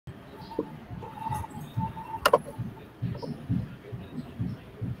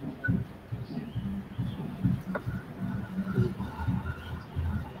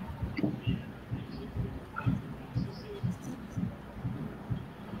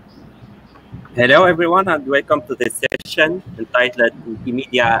Hello, everyone, and welcome to this session entitled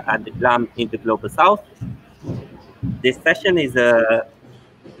Wikimedia and GLAM in the Global South. This session is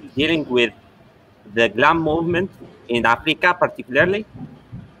dealing with the GLAM movement in Africa, particularly,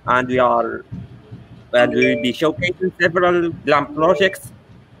 and we will be showcasing several GLAM projects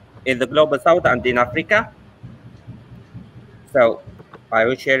in the Global South and in Africa. So, I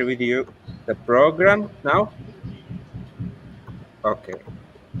will share with you the program now. Okay.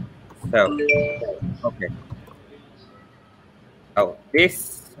 So, okay. Oh,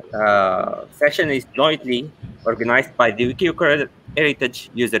 this session is jointly organized by the Wikimedia Heritage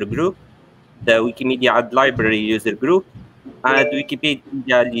User Group, the Wikimedia and Library User Group, and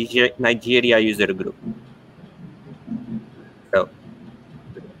Wikipedia Nigeria User Group. So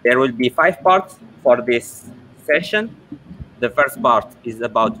there will be 5 parts for this session. The first part is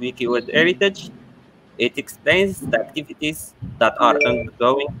about Wiki World Heritage. It explains the activities that are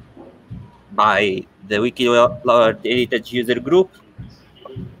ongoing by the Wiki World Heritage User Group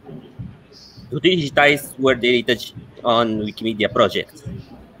to digitize World Heritage on Wikimedia projects.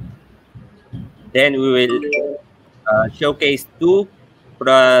 Then we will showcase 2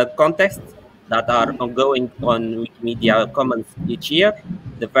 contests that are ongoing on Wikimedia Commons each year.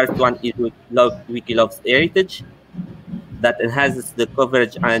 The first one is Wiki Loves Heritage, that enhances the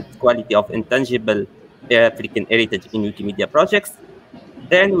coverage and quality of intangible African heritage in Wikimedia projects.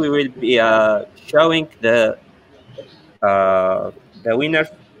 Then we will be showing the winners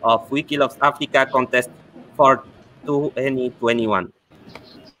of Wiki Loves Africa contest for 2021.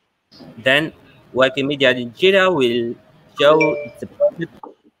 Then Wikimedia Nigeria will show the project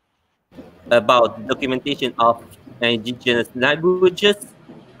about documentation of indigenous languages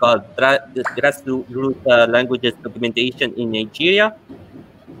called grassroots languages documentation in Nigeria.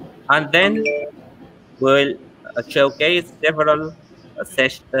 And then we'll showcase several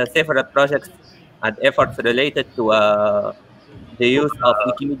projects and efforts related to the use of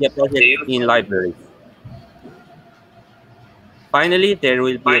Wikimedia projects in libraries. Finally, there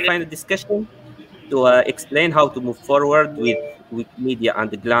will be a final discussion to explain how to move forward with Wikimedia and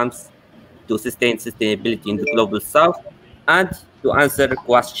the GLAMs to sustain sustainability in the Global South and to answer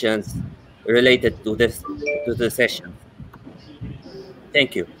questions related to the session.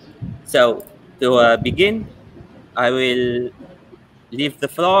 Thank you. So to begin, I will leave the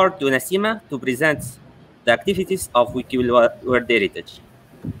floor to Nasima to present the activities of Wiki World Heritage.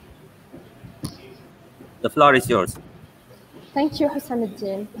 The floor is yours. Thank you,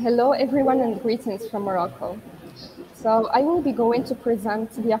 Hussamuddin. Hello, everyone, and greetings from Morocco. So I will be going to present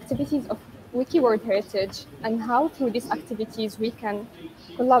the activities of Wiki World Heritage and how through these activities we can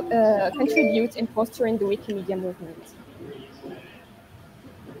contribute in fostering the Wikimedia movement.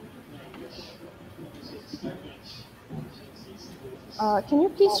 Can you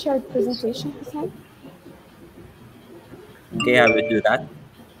please share the presentation, Hassan? Okay, I will do that.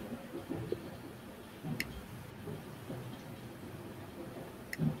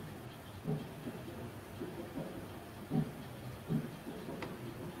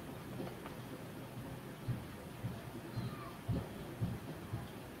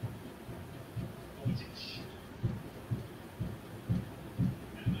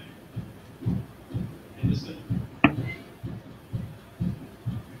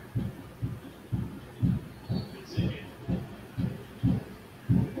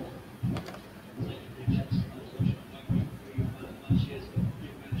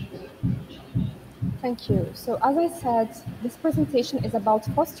 Thank you. So as I said, this presentation is about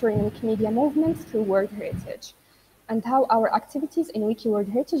fostering Wikimedia movement through World Heritage and how our activities in Wiki World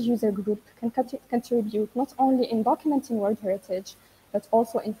Heritage User Group can contribute not only in documenting World Heritage, but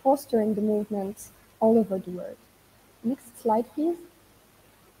also in fostering the movement all over the world. Next slide, please.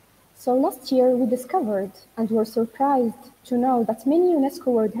 So last year we discovered and were surprised to know that many UNESCO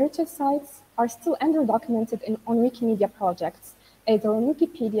World Heritage sites are still underdocumented on Wikimedia projects, either on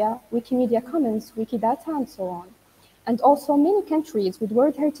Wikipedia, Wikimedia Commons, Wikidata, and so on. And also many countries with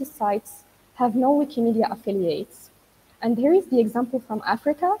World Heritage sites have no Wikimedia affiliates. And here is the example from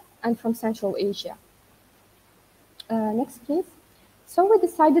Africa and from Central Asia. Next, please. So we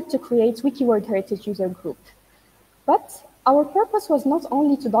decided to create Wiki World Heritage User Group. But our purpose was not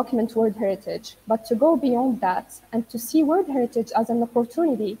only to document World Heritage, but to go beyond that and to see World Heritage as an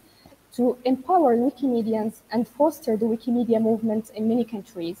opportunity to empower Wikimedians and foster the Wikimedia movement in many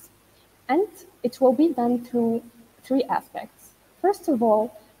countries. And it will be done through 3 aspects. First of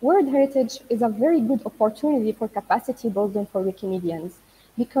all, World Heritage is a very good opportunity for capacity building for Wikimedians,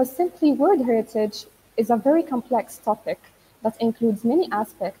 because simply World Heritage is a very complex topic that includes many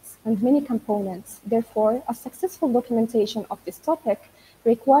aspects and many components. Therefore, a successful documentation of this topic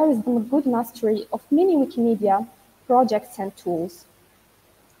requires them a good mastery of many Wikimedia projects and tools.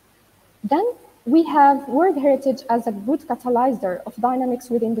 Then we have World Heritage as a good catalyzer of dynamics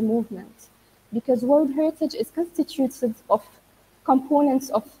within the movement, because World Heritage is constituted of components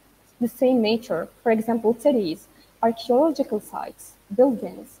of the same nature, for example, cities, archaeological sites,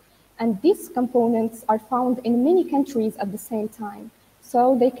 buildings, and these components are found in many countries at the same time.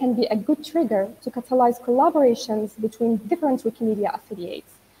 So they can be a good trigger to catalyze collaborations between different Wikimedia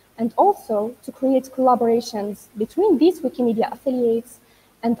affiliates, and also to create collaborations between these Wikimedia affiliates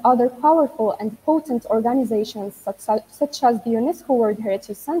and other powerful and potent organizations such as the UNESCO World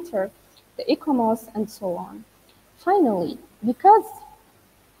Heritage Center, the ICOMOS, and so on. Finally, because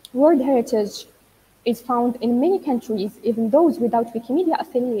World Heritage is found in many countries, even those without Wikimedia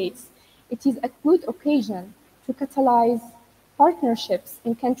affiliates, it is a good occasion to catalyze partnerships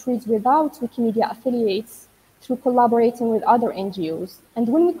in countries without Wikimedia affiliates through collaborating with other NGOs. And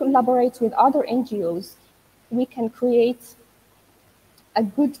when we collaborate with other NGOs, we can create a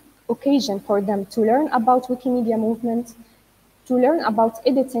good occasion for them to learn about Wikimedia movement, to learn about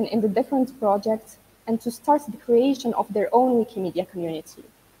editing in the different projects, and to start the creation of their own Wikimedia community.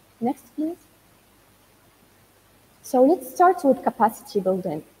 Next, please. So let's start with capacity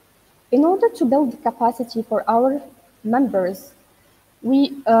building. In order to build capacity for our members,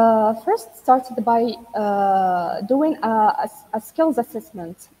 we first started by doing a skills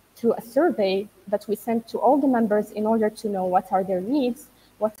assessment through a survey that we sent to all the members in order to know what are their needs,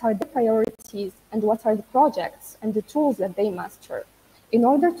 what are the priorities, and what are the projects and the tools that they master, in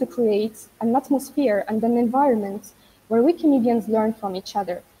order to create an atmosphere and an environment where Wikimedians learn from each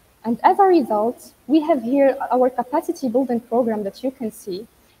other. And as a result, we have here our capacity building program that you can see,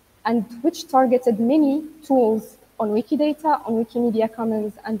 and which targeted many tools on Wikidata, on Wikimedia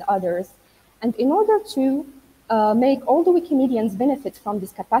Commons, and others. And in order to make all the Wikimedians benefit from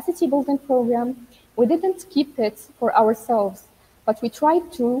this capacity building program, we didn't keep it for ourselves, but we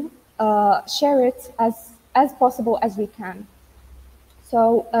tried to share it as possible as we can.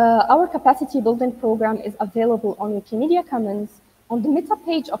 So our capacity building program is available on Wikimedia Commons, on the meta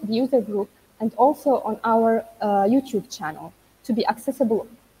page of the user group, and also on our YouTube channel to be accessible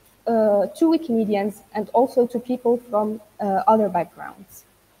to Wikimedians and also to people from other backgrounds.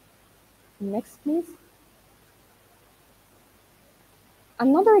 Next, please.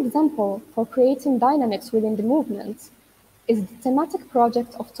 Another example for creating dynamics within the movement is the thematic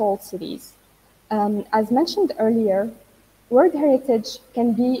project of tall cities. As mentioned earlier, World Heritage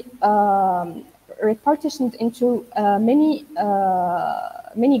can be repartitioned into many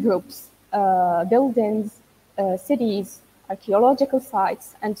groups, buildings, cities, archaeological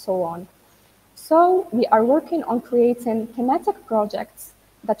sites, and so on. So we are working on creating thematic projects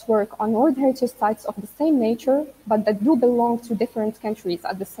that work on World Heritage sites of the same nature, but that do belong to different countries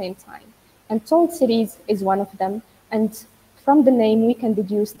at the same time. And Tall Cities is one of them. And from the name, we can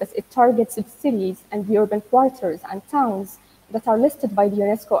deduce that it targets the cities and the urban quarters and towns that are listed by the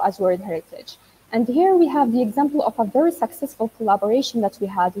UNESCO as World Heritage. And here we have the example of a very successful collaboration that we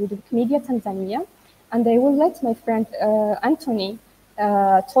had with Wikimedia Tanzania. And I will let my friend Anthony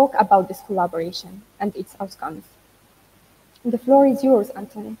talk about this collaboration and its outcomes. The floor is yours,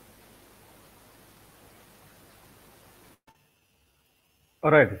 Anthony. All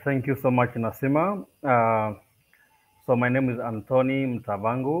right, thank you so much, Nasima. So my name is Anthony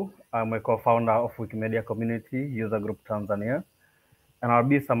Mtavangu. I'm a co-founder of Wikimedia Community User Group Tanzania, and I'll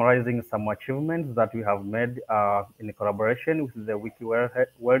be summarizing some achievements that we have made in collaboration with the Wiki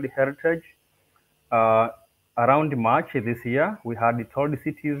World Heritage. Around March this year, we had the Told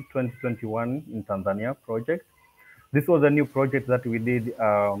Cities 2021 in Tanzania project. This was a new project that we did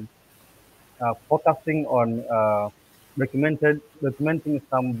focusing on documenting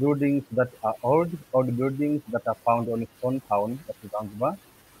some buildings that are old buildings that are found on its own town, that is Zanzibar.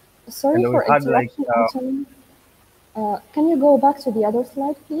 Sorry And we for had like, interruption, Anthony. Can you go back to the other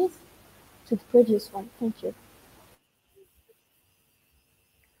slide, please? To the previous one. Thank you.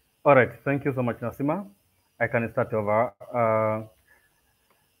 all right, thank you so much, Nasima. I can start over.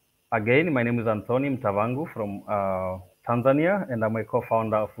 Again, my name is Anthony Mtavangu from Tanzania, and I'm a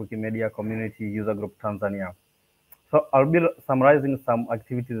co-founder of Wikimedia Community User Group Tanzania. So I'll be summarizing some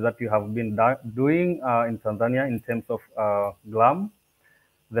activities that you have been doing in Tanzania in terms of GLAM.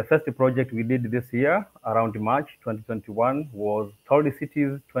 The first project we did this year around March 2021 was Told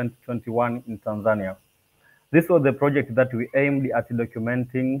Cities 2021 in Tanzania. This was the project that we aimed at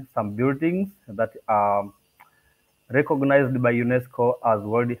documenting some buildings that are recognized by UNESCO as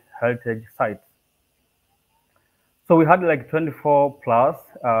World Heritage Sites. So we had like 24 plus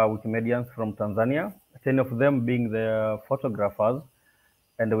Wikimedians from Tanzania, 10 of them being the photographers.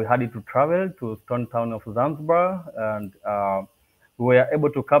 and we had to travel to Stone Town of Zanzibar, and we were able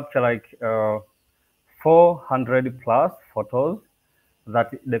to capture like 400 plus photos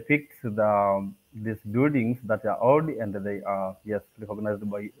that depict these buildings that are old and they are yes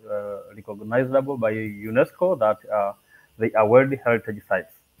recognizable by UNESCO that they are World Heritage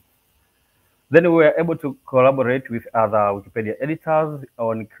Sites. Then we were able to collaborate with other Wikipedia editors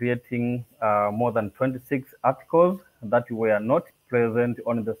on creating more than 26 articles that were not present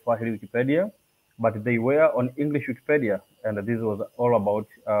on the Swahili Wikipedia, but they were on English Wikipedia. And this was all about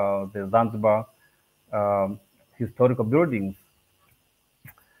the Zanzibar historical buildings.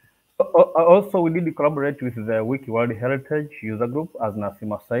 Also, we did collaborate with the Wiki World Heritage user group, as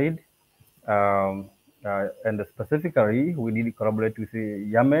Nasima said. And specifically, we did collaborate with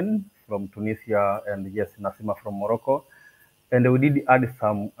Yemen from Tunisia and yes, Nasima from Morocco. And we did add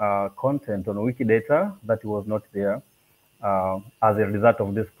some content on Wikidata that was not there as a result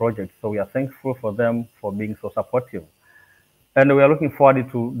of this project. So we are thankful for them for being so supportive. And we are looking forward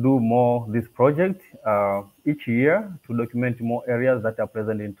to do more this project each year to document more areas that are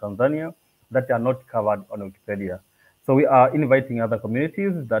present in Tanzania that are not covered on Wikipedia. So we are inviting other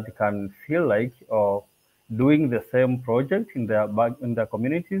communities that can feel like doing the same project in their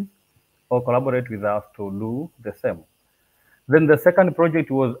communities or collaborate with us to do the same. Then the second project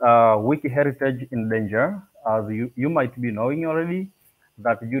was Wiki Heritage in Danger. As you might be knowing already,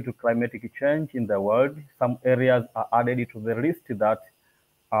 that due to climatic change in the world, some areas are added to the list that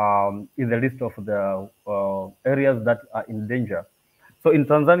is the list of the areas that are in danger. So in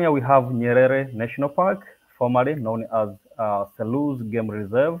Tanzania, we have Nyerere National Park, formerly known as Selous Game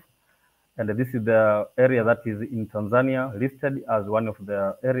Reserve. And this is the area that is in Tanzania listed as one of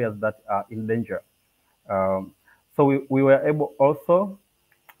the areas that are in danger. So we were able also,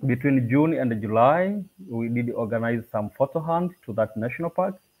 between June and July, we did organize some photo hunt to that national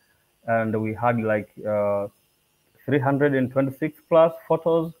park. And we had like 326 plus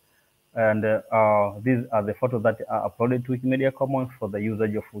photos. And these are the photos that are uploaded to Wikimedia Commons for the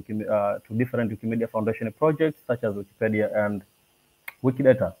usage of to different Wikimedia Foundation projects, such as Wikipedia and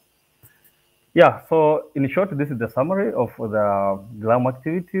Wikidata. Yeah, so in short, this is the summary of the GLAM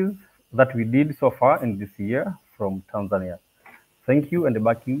activities that we did so far in this year from Tanzania. Thank you, and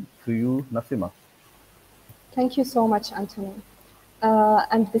back to you, Nasima. Thank you so much, Anthony.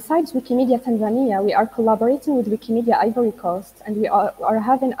 And besides Wikimedia Tanzania, we are collaborating with Wikimedia Ivory Coast, and we are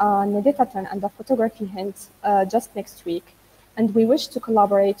having an editathon and a photography hint just next week. And we wish to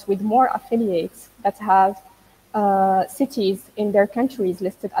collaborate with more affiliates that have cities in their countries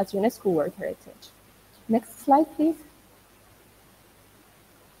listed as UNESCO World Heritage. Next slide, please.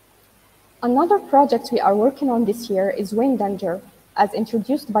 Another project we are working on this year is Win Danger. As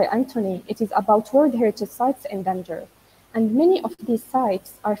introduced by Anthony, it is about World Heritage Sites in danger. And many of these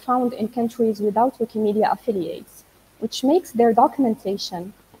sites are found in countries without Wikimedia affiliates, which makes their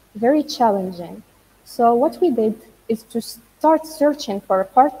documentation very challenging. So what we did is to start searching for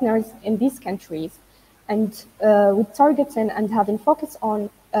partners in these countries, and with targeting and having focus on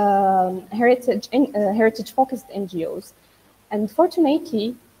heritage-focused NGOs. And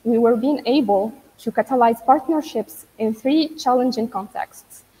fortunately, we were being able to catalyze partnerships in 3 challenging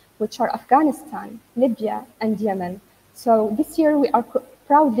contexts, which are Afghanistan, Libya, and Yemen. So this year, we are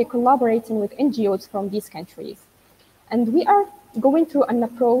proudly collaborating with NGOs from these countries. And we are going through an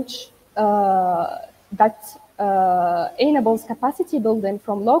approach that enables capacity building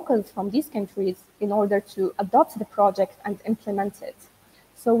from locals from these countries in order to adopt the project and implement it.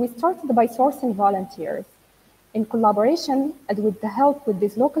 So we started by sourcing volunteers. In collaboration and with the help with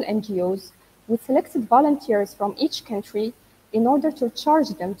these local NGOs, we selected volunteers from each country in order to charge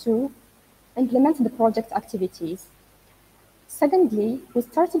them to implement the project activities. Secondly, we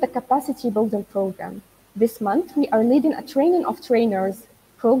started a capacity building program. This month, we are leading a training of trainers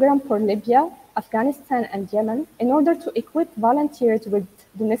program for Libya, Afghanistan, and Yemen in order to equip volunteers with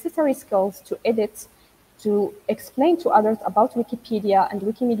the necessary skills to edit, to explain to others about Wikipedia and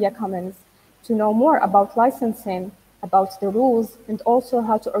Wikimedia Commons, to know more about licensing, about the rules, and also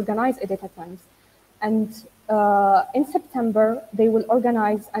how to organize editathons. And in September, they will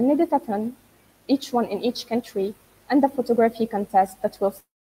organize an editathon, each one in each country, and a photography contest that will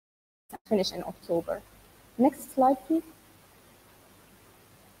finish in October. Next slide, please.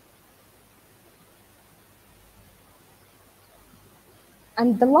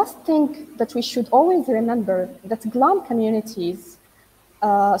 And the last thing that we should always remember that GLAM communities,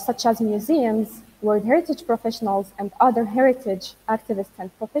 such as museums, World Heritage professionals, and other heritage activists and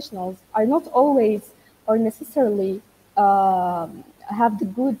professionals are not always or necessarily have the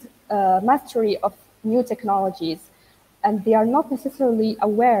good mastery of new technologies. and they are not necessarily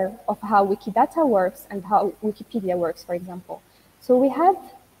aware of how Wikidata works and how Wikipedia works, for example. So we had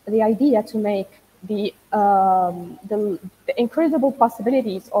the idea to make the incredible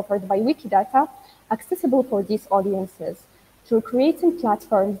possibilities offered by Wikidata accessible for these audiences through creating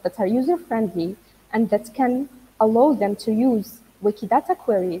platforms that are user-friendly and that can allow them to use Wikidata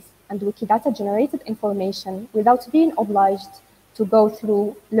queries and Wikidata-generated information without being obliged to go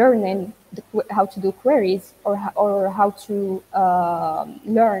through learning how to do queries or how to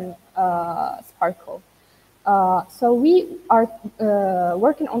learn Sparkle. So we are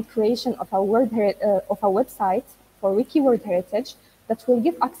working on creation of a website for Wiki World Heritage that will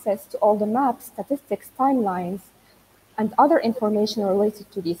give access to all the maps, statistics, timelines, and other information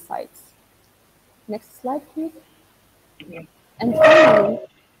related to these sites. Next slide, please. And finally,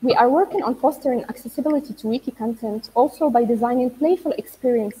 we are working on fostering accessibility to wiki content also by designing playful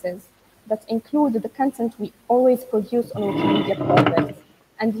experiences that include the content we always produce on Wikimedia projects.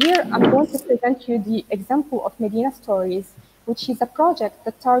 And here I'm going to present you the example of Medina Stories, which is a project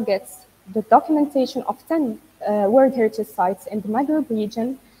that targets the documentation of 10 World Heritage sites in the Maghreb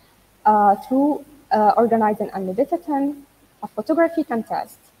region through organizing an editathon, a photography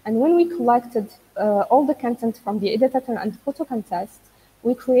contest. And when we collected all the content from the editathon and photo contest,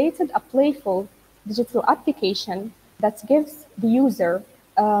 we created a playful digital application that gives the user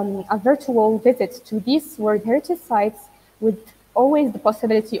a virtual visit to these World Heritage sites with always the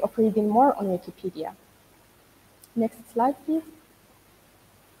possibility of reading more on Wikipedia. Next slide, please.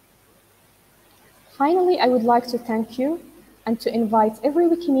 Finally, I would like to thank you and to invite every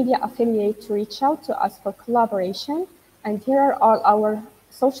Wikimedia affiliate to reach out to us for collaboration. And here are all our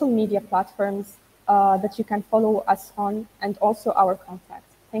social media platforms that you can follow us on, and also our contact.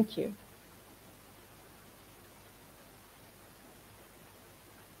 Thank you.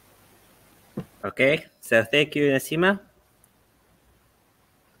 Okay, so thank you, Nasima.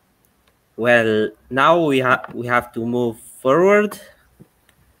 Well, now we have to move forward,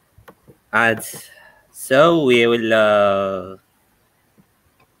 and so we will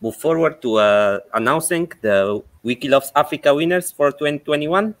move forward to announcing the Wiki Loves Africa winners for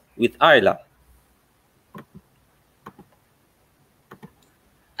 2021 with Ayla.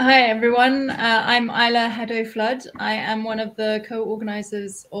 Hi, everyone. I'm Ayla Haddo-Flood. I am one of the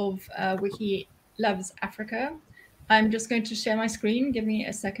co-organizers of Wiki Loves Africa. I'm just going to share my screen. Give me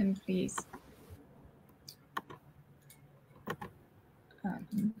a second, please.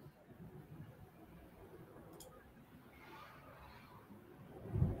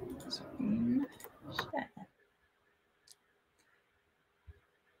 Screen share.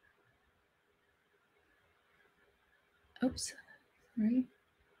 Oops, sorry.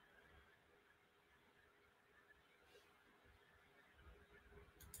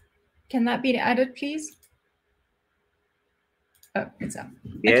 Can that be added, please? Oh, it's up.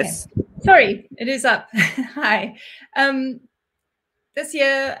 Yes. Okay. Sorry, it is up. Hi. This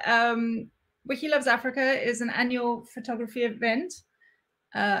year, Wiki Loves Africa is an annual photography event.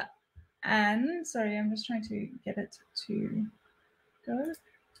 And sorry, I'm just trying to get it to go.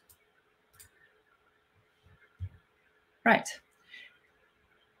 Right.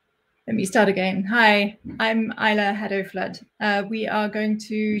 Let me start again. Hi, I'm Ayla Haddo-Flood. We are going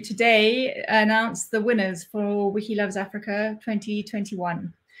to today announce the winners for Wiki Loves Africa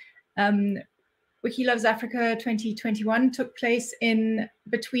 2021. Wiki Loves Africa 2021 took place in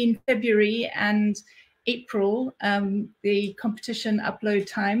between February and April, the competition upload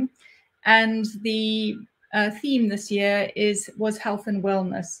time, and the theme this year was health and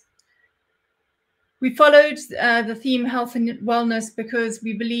wellness. We followed the theme health and wellness because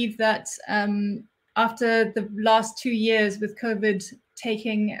we believe that after the last 2 years with COVID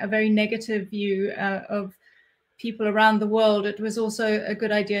taking a very negative view of people around the world, it was also a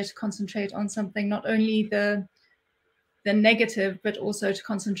good idea to concentrate on something, not only the negative, but also to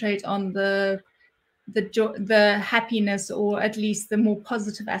concentrate on the happiness, or at least the more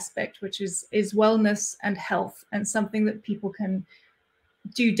positive aspect, which is wellness and health, and something that people can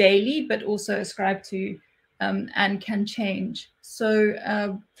do daily, but also ascribe to and can change. So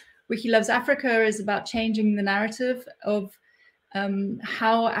Wiki Loves Africa is about changing the narrative of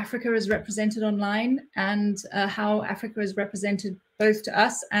how Africa is represented online, and how Africa is represented both to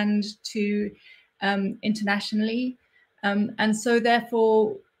us and to internationally. And so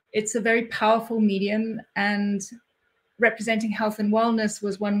therefore, it's a very powerful medium, and representing health and wellness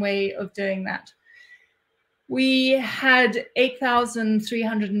was one way of doing that. We had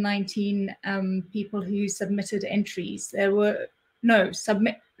 8,319 people who submitted entries. There were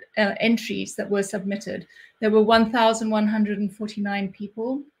entries that were submitted. There were 1,149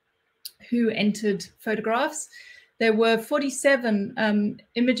 people who entered photographs. there were 47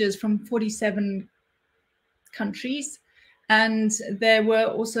 images from 47 countries. And there were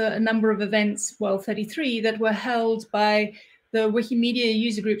also a number of events, well, 33, that were held by the Wikimedia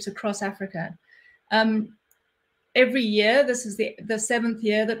user groups across Africa. Every year, this is the 7th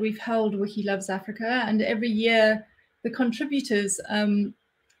year that we've held Wiki Loves Africa, and every year the contributors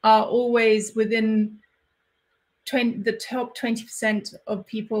are always within the top 20% of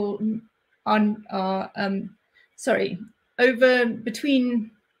people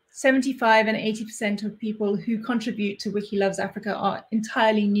between 75 and 80% of people who contribute to Wiki Loves Africa are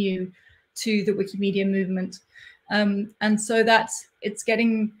entirely new to the Wikimedia movement. And so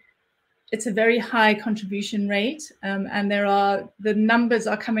it's a very high contribution rate, and the numbers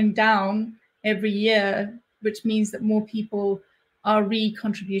are coming down every year, which means that more people are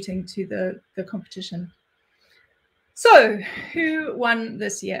re-contributing to the competition. So who won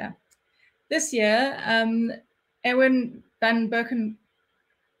this year? This year, Erwin van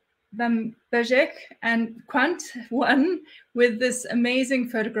Bergek and Quant won with this amazing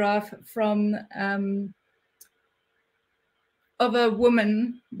photograph from of a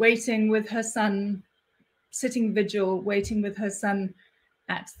woman waiting with her son, sitting vigil, waiting with her son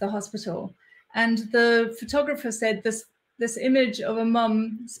at the hospital. And the photographer said this image of a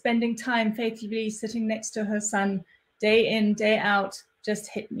mom spending time faithfully sitting next to her son, day in, day out, just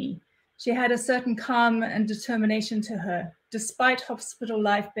hit me. She had a certain calm and determination to her. Despite hospital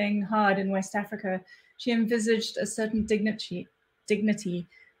life being hard in West Africa, she envisaged a certain dignity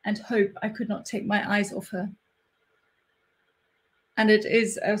and hope I could not take my eyes off her. And it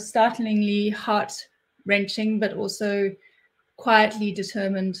is a startlingly heart-wrenching, but also quietly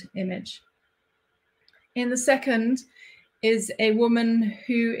determined image. In the second is a woman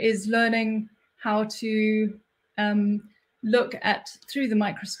who is learning how to look through the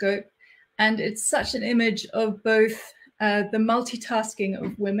microscope. And it's such an image of both the multitasking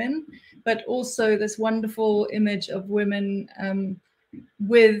of women, but also this wonderful image of women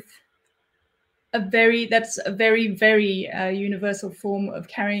with that's a very, very universal form of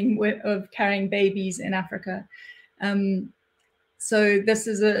carrying babies in Africa. So this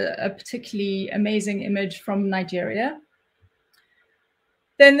is a particularly amazing image from Nigeria.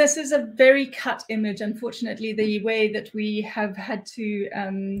 Then this is a very cut image. Unfortunately, the way that we have had to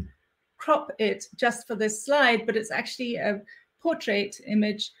crop it just for this slide, but it's actually a portrait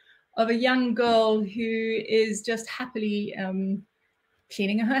image of a young girl who is just happily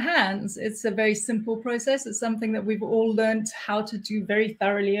cleaning her hands. It's a very simple process. It's something that we've all learned how to do very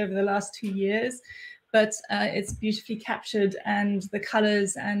thoroughly over the last 2 years, but it's beautifully captured, and the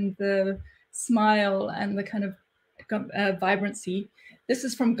colors and the smile and the kind of vibrancy. This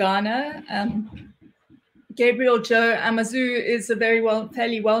is from Ghana. Gabriel Joe Amazu is a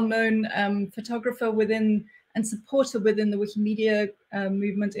fairly well-known photographer within and supporter within the Wikimedia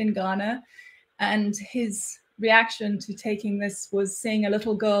movement in Ghana. And his reaction to taking this was seeing a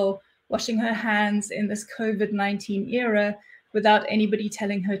little girl washing her hands in this COVID-19 era without anybody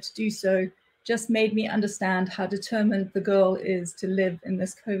telling her to do so, just made me understand how determined the girl is to live in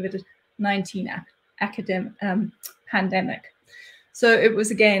this COVID-19 pandemic. So it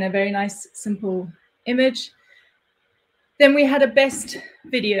was, again, a very nice, simple image. Then we had a best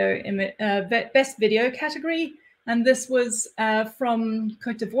video category, and this was from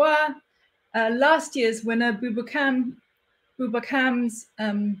Côte d'Ivoire. Last year's winner, Boubacar's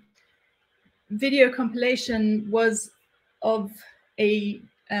video compilation was of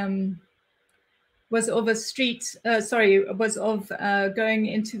going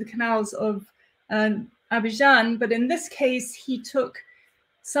into the canals of Abidjan, but in this case, he took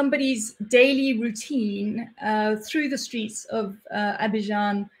somebody's daily routine through the streets of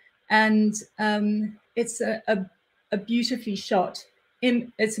Abidjan, and it's a beautifully shot.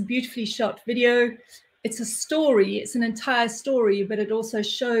 It's a beautifully shot video. It's a story. It's an entire story, but it also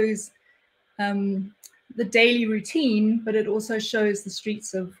shows the daily routine, but it also shows the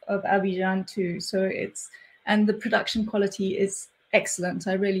streets of Abidjan too. So and the production quality is excellent.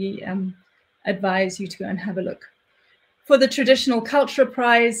 I really advise you to go and have a look. For the Traditional Culture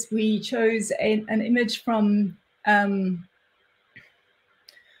Prize, we chose an image from the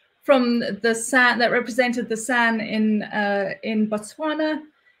San that represented the San in Botswana,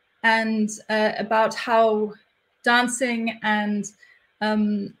 and about how dancing and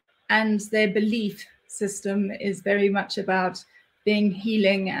their belief system is very much about being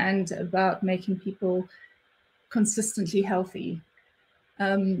healing and about making people consistently healthy.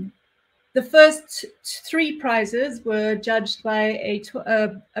 The first 3 prizes were judged by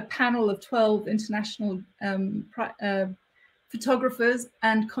a panel of 12 international photographers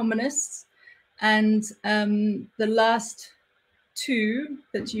and commonists. And the last two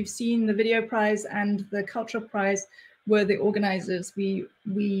that you've seen, the video prize and the cultural prize, were the organizers. We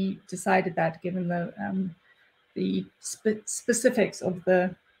decided that, given the specifics of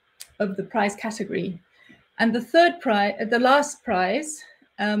the prize category. And the third prize, the last prize,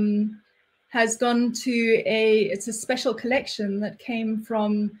 has gone to it's a special collection that came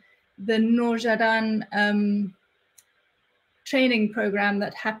from the Nourjahdan training program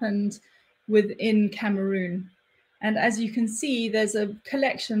that happened within Cameroon. And as you can see, there's a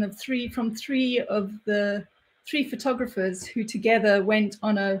collection of three of the three photographers who together went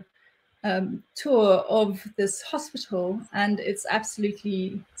on a tour of this hospital, and it's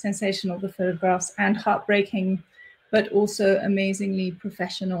absolutely sensational, the photographs, and heartbreaking, but also amazingly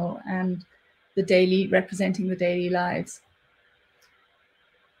professional, and representing the daily lives.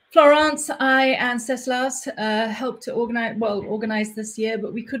 Florence, I, and Ceslas helped to organize this year,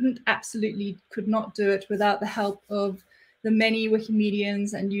 but we could not do it without the help of the many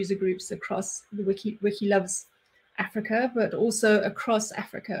Wikimedians and user groups across the Wiki Loves Africa, but also across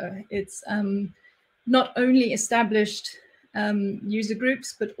Africa. It's not only established user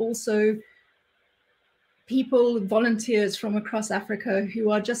groups, but also volunteers from across Africa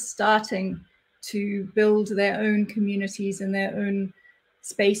who are just starting to build their own communities and their own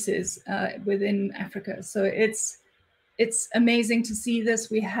spaces within Africa. So it's amazing to see this.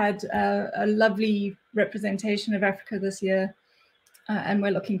 We had a lovely representation of Africa this year, and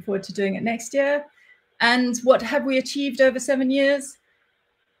we're looking forward to doing it next year. And what have we achieved over 7 years?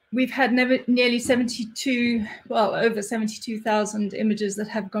 We've had nearly over 72,000 images that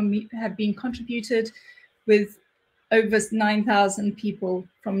have been contributed, with over 9,000 people,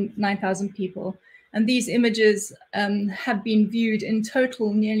 from 9,000 people. And these images have been viewed in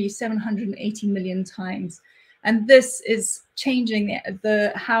total nearly 780 million times. And this is changing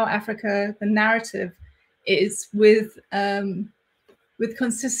how Africa, the narrative is, with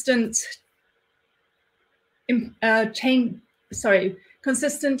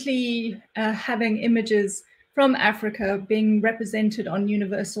consistently having images from Africa being represented on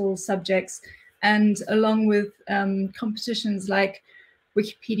universal subjects, and along with competitions like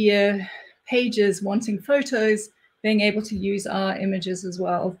Wikipedia pages wanting photos, being able to use our images as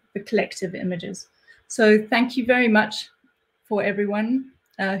well, the collective images. So thank you very much for everyone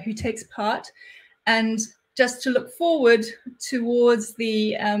who takes part. And just to look forward towards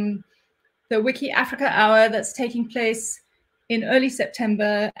the Wiki Africa Hour that's taking place in early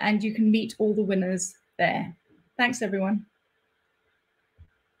September, and you can meet all the winners there. Thanks, everyone.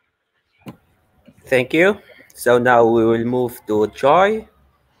 Thank you. So now we will move to Joy,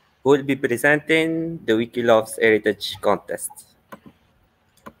 who will be presenting the Wiki Loves Heritage Contest.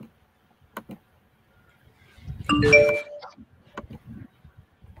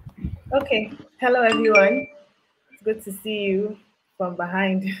 Okay, hello everyone. It's good to see you from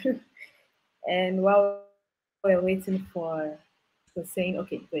behind. And while we're waiting for saying,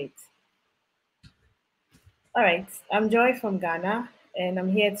 okay, great. All right, I'm Joy from Ghana, and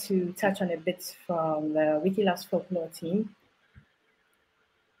I'm here to touch on a bit from the Wiki Loves Folklore team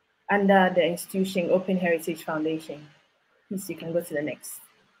under the institution Open Heritage Foundation. Please, you can go to the next.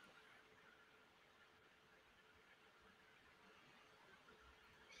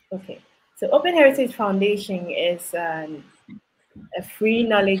 Okay, so Open Heritage Foundation is a free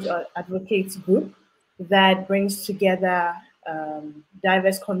knowledge advocates group that brings together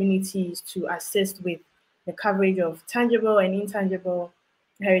diverse communities to assist with the coverage of tangible and intangible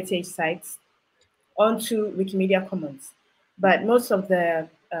heritage sites onto Wikimedia Commons. But most of the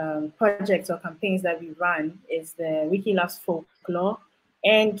projects or campaigns that we run is the Wiki Loves Folklore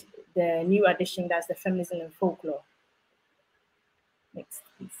and the new addition, that's the Feminism and Folklore. Next,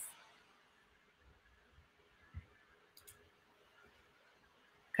 please.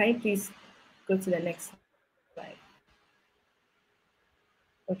 Can you please go to the next slide?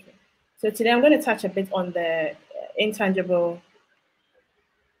 Okay. So today I'm going to touch a bit on the intangible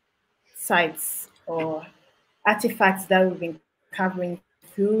sites or artifacts that we've been covering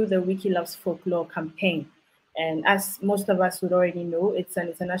through the Wiki Loves Folklore campaign. And as most of us would already know, it's an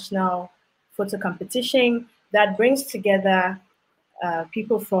international photo competition that brings together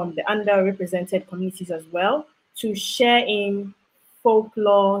people from the underrepresented communities as well to share in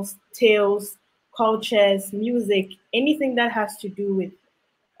folklore, tales, cultures, music, anything that has to do with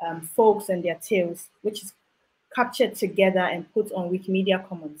folks and their tales, which is captured together and put on Wikimedia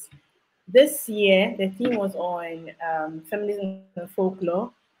Commons. This year, the theme was on feminism and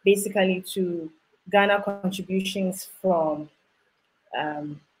folklore, basically to garner contributions from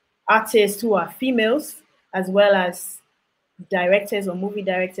artists who are females, as well as directors or movie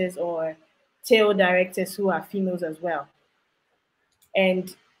directors or tale directors who are females as well.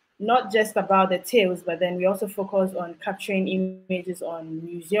 And not just about the tales, but then we also focus on capturing images on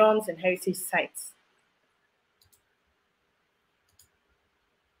museums and heritage sites.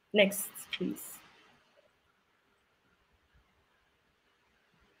 Next, please.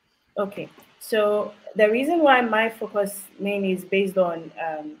 Okay, so the reason why my focus mainly is based on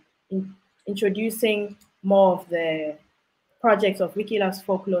introducing more of the projects of Wikilove's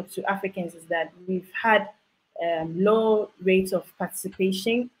folklore to Africans is that we've had low rates of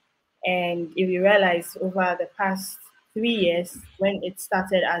participation. And if you realize over the past 3 years, when it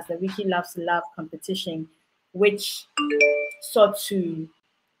started as the Wiki Loves Love competition, which sought to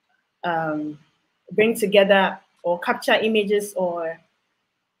bring together or capture images or,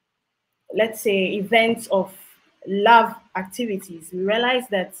 let's say, events of love activities, we realized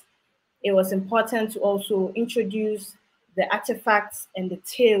that it was important to also introduce the artifacts and the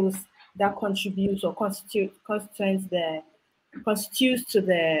tales that contribute or constitutes to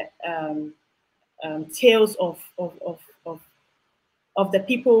the tales of the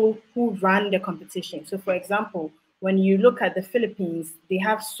people who run the competition. So, for example, when you look at the Philippines, they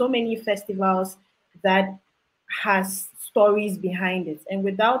have so many festivals that has stories behind it, and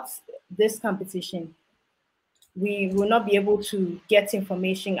without this competition, we will not be able to get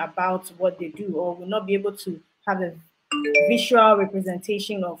information about what they do, or will not be able to have a visual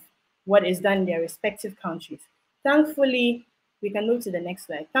representation of what is done in their respective countries. Thankfully, we can move to the next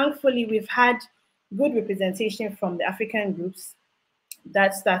slide. Thankfully, we've had good representation from the African groups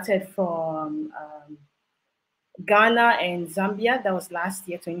that started from Ghana and Zambia. That was last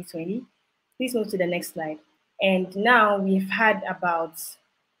year, 2020. Please move to the next slide. And now we've had about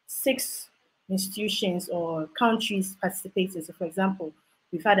 6 institutions or countries participating. So, for example,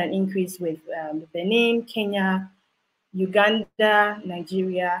 we've had an increase with Benin, Kenya, Uganda,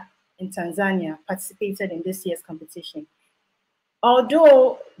 Nigeria, and Tanzania participated in this year's competition.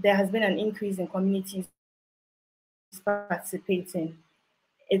 Although there has been an increase in communities participating,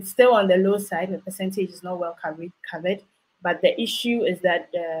 it's still on the low side. The percentage is not well covered. But the issue is that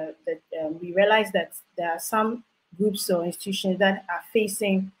we realize that there are some groups or institutions that are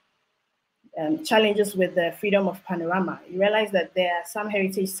facing challenges with the freedom of panorama. You realize that there are some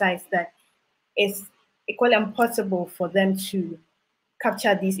heritage sites that it's equally impossible for them to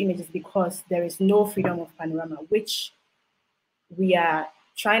capture these images because there is no freedom of panorama, which we are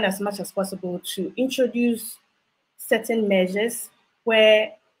trying as much as possible to introduce certain measures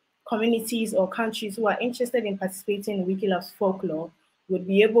where communities or countries who are interested in participating in Wikilove's folklore would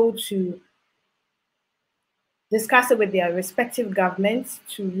be able to discuss it with their respective governments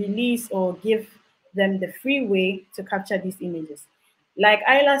to release or give them the free way to capture these images. Like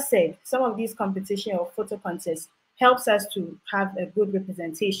Ayla said, some of these competition or photo contests helps us to have a good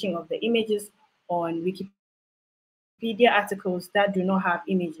representation of the images on Wikipedia articles that do not have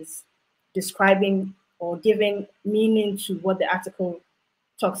images describing or giving meaning to what the article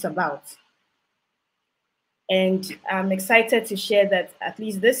talks about. And I'm excited to share that at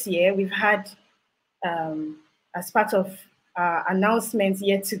least this year we've had, as part of announcements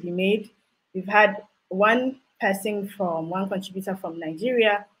yet to be made, we've had one contributor from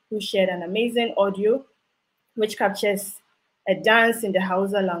Nigeria who shared an amazing audio which captures a dance in the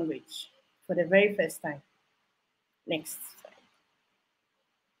Hausa language for the very first time. Next slide.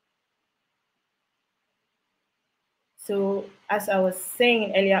 So as I was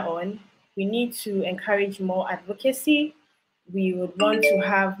saying earlier on, we need to encourage more advocacy. We would want to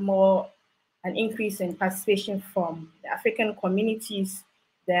have an increase in participation from the African communities.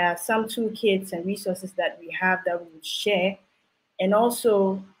 There are some toolkits and resources that we have that we would share. And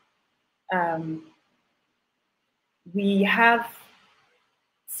also, we have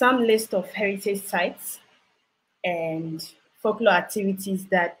some list of heritage sites and folklore activities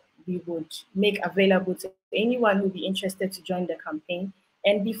that we would make available to anyone who would be interested to join the campaign.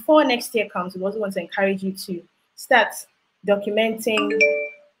 And before next year comes, we also want to encourage you to start documenting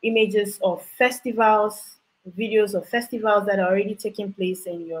images of festivals, videos of festivals that are already taking place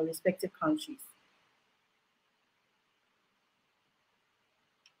in your respective countries.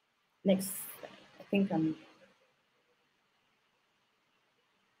 Next, I think I'm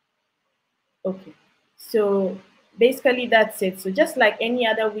okay. So basically that's it. So just like any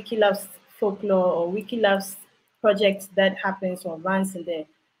other Wikilove's folklore or Wikilove's project that happens or runs in the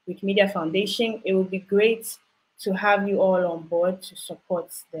Wikimedia Foundation, it would be great to have you all on board to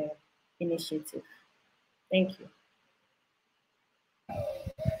support the initiative. Thank you.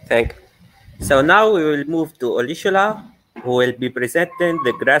 Thank you. So now we will move to Olishula, who will be presenting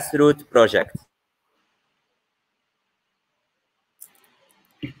the grassroots project.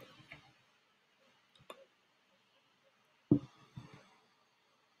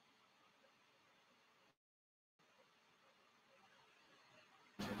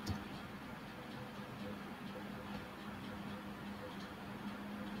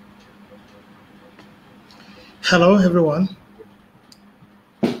 Hello, everyone.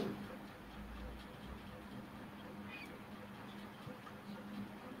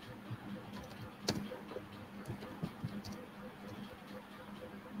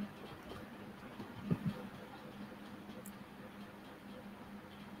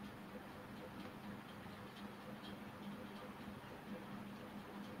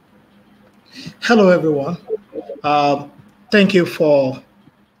 Hello, everyone. Thank you for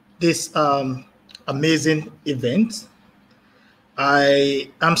this amazing event. I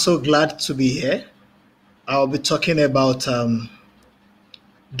am so glad to be here. I'll be talking about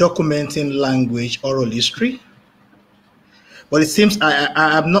documenting language oral history. But it seems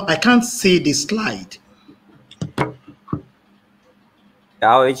I can't see the slide.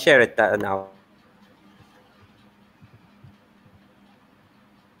 I will share it now.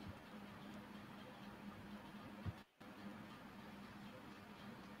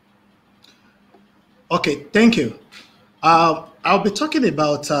 Okay, thank you. I'll be talking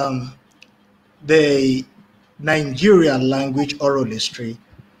about the Nigerian language oral history.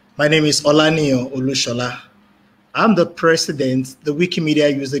 My name is Olaniyo Olushola. I'm the president, the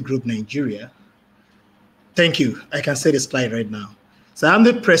Wikimedia User Group Nigeria. Thank you. I can say the slide right now. So I'm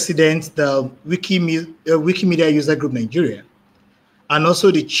the president, the Wikimedia User Group Nigeria, and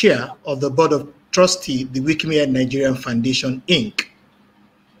also the chair of the board of trustee, the Wikimedia Nigerian Foundation, Inc.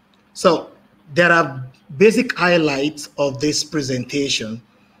 So there are basic highlights of this presentation.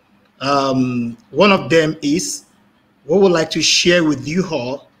 One of them is what we would like to share with you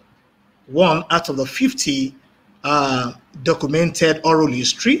all, one out of the 50 documented oral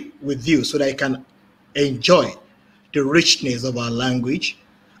history with you so that you can enjoy the richness of our language.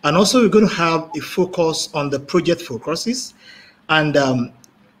 And also we're going to have a focus on the project focuses. And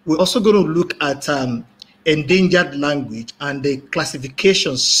we're also going to look at endangered language and the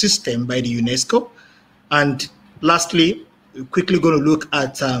classification system by the UNESCO. And lastly, we're quickly going to look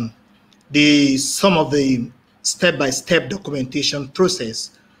at some of the step-by-step documentation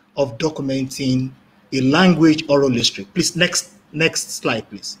process of documenting a language oral history. Please, next slide,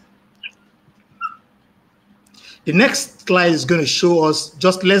 please. The next slide is going to show us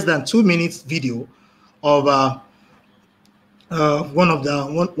just less than 2 minutes video of one of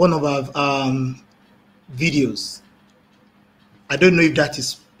our videos. I don't know if that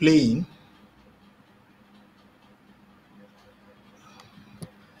is playing.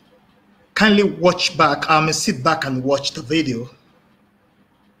 Kindly watch back. Sit back and watch the video.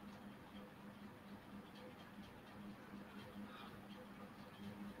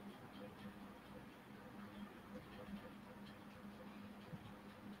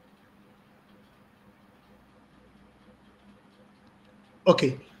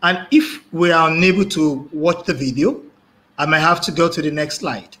 Okay, and if we are unable to watch the video, I might have to go to the next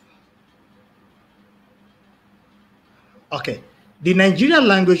slide. Okay, the Nigerian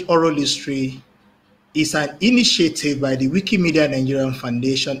Language Oral History is an initiative by the Wikimedia Nigerian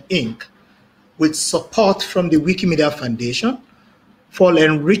Foundation, Inc., with support from the Wikimedia Foundation for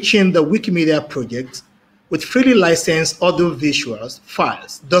enriching the Wikimedia project with freely licensed audio visuals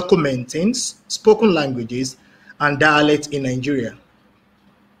files documenting spoken languages and dialects in Nigeria.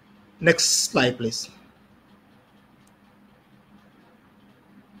 Next slide, please.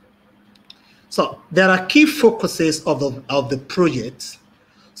 So there are key focuses of the project.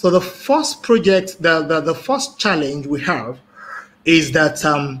 So the first project, the first challenge we have is that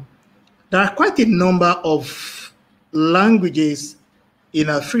there are quite a number of languages in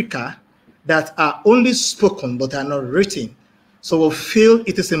Africa that are only spoken but are not written. So we feel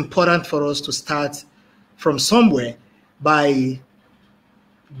it is important for us to start from somewhere by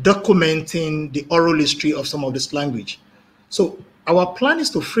documenting the oral history of some of this language. So our plan is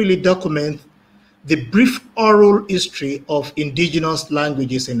to freely document the brief oral history of indigenous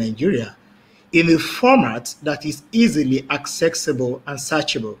languages in Nigeria in a format that is easily accessible and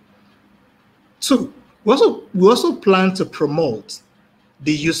searchable. Two, we also plan to promote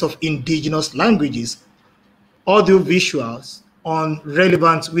the use of indigenous languages, audio visuals on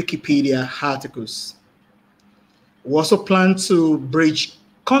relevant Wikipedia articles. We also plan to bridge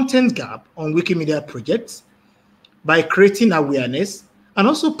content gap on Wikimedia projects by creating awareness and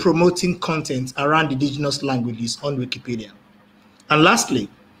also promoting content around indigenous languages on Wikipedia. And lastly,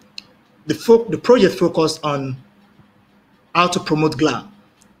 the project focused on how to promote GLAM.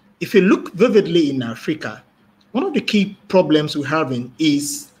 If you look vividly in Africa, one of the key problems we're having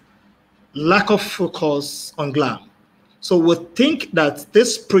is lack of focus on GLAM. So we think that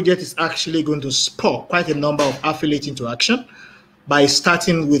this project is actually going to spur quite a number of affiliate into action by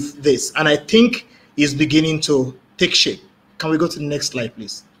starting with this. And I think it's beginning to take shape. Can we go to the next slide,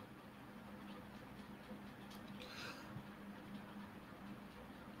 please?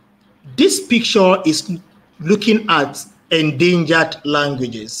 This picture is looking at endangered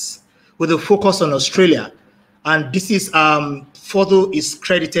languages with a focus on Australia. And this is photo is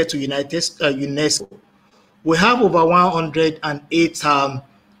credited to UNESCO. We have over 108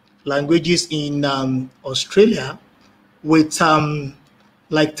 languages in Australia, with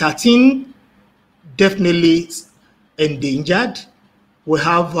like 13 definitely endangered. We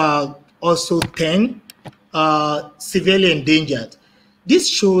have also 10 severely endangered. This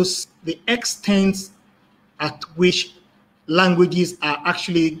shows the extent at which languages are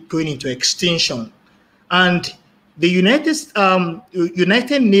actually going into extinction. And the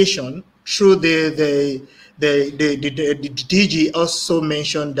United Nations, through the DG, also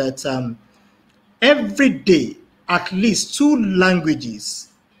mentioned that every day at least 2 languages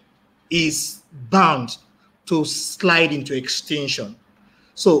is bound to slide into extinction.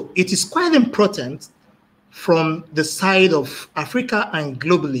 So it is quite important from the side of Africa and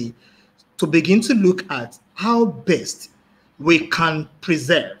globally to begin to look at how best we can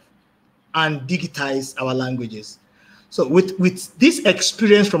preserve and digitize our languages. So with this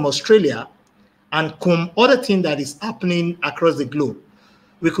experience from Australia and other thing that is happening across the globe,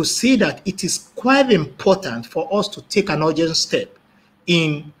 we could see that it is quite important for us to take an urgent step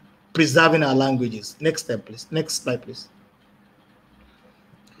in preserving our languages. Next step, please. Next slide, please.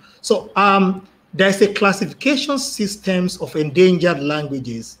 So there's a classification systems of endangered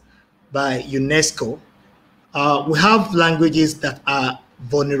languages by UNESCO. We have languages that are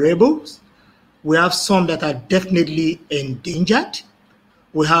vulnerable. We have some that are definitely endangered.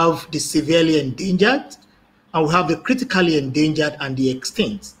 We have the severely endangered, and we have the critically endangered and the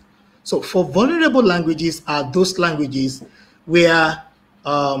extinct. So for vulnerable languages are those languages where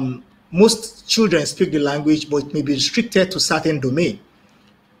most children speak the language, but it may be restricted to certain domain.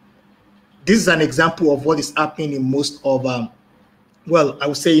 This is an example of what is happening in most of, well, I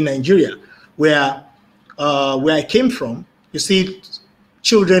would say in Nigeria, where I came from. You see,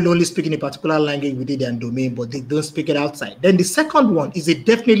 children only speak in a particular language within their domain, but they don't speak it outside. Then the second one is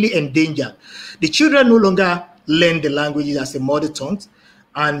definitely endangered. The children no longer learn the languages as a mother tongue,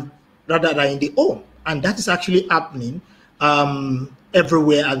 and rather than in the home. And that is actually happening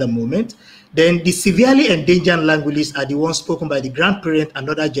everywhere at the moment. Then the severely endangered languages are the ones spoken by the grandparent and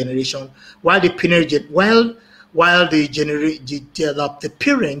other generation, while the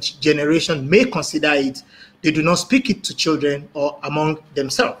parent generation may consider it, they do not speak it to children or among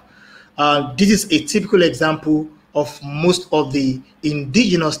themselves. This is a typical example of most of the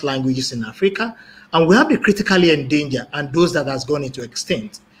indigenous languages in Africa. And we have the critically endangered and those that has gone into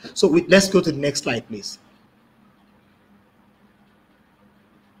extinct. So let's go to the next slide, please.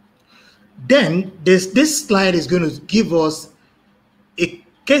 Then this slide is going to give us a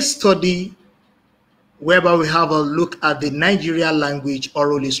case study whereby we have a look at the Nigeria language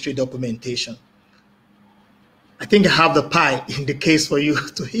oral history documentation. I think I have the pie in the case for you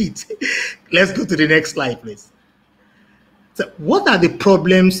to eat. Let's go to the next slide, please. So what are the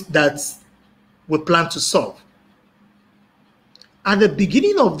problems that we plan to solve? At the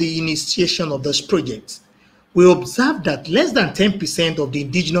beginning of the initiation of this project, we observed that less than 10% of the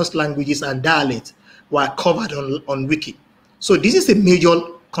indigenous languages and dialects were covered on Wiki. So this is a major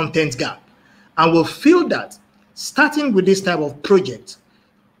content gap. And we feel that starting with this type of project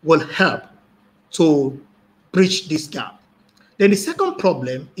will help to bridge this gap. Then the second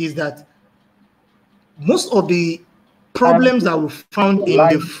problem is that most of the problems that we found in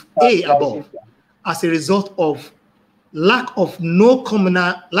the A above as a result of lack of no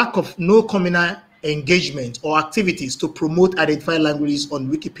communal engagement or activities to promote identified languages on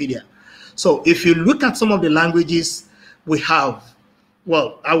Wikipedia. So if you look at some of the languages we have,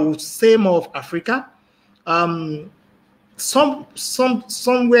 well, I would say more of Africa.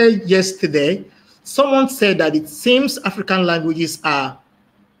 Somewhere yesterday, someone said that it seems African languages are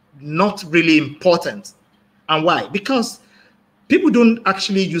not really important. And why? Because people don't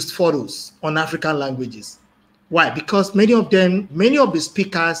actually use photos on African languages. Why? Because many of the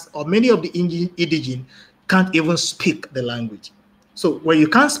speakers or many of the indigenous can't even speak the language. So when you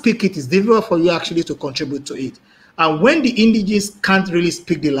can't speak it, it's difficult for you actually to contribute to it. And when the indigenous can't really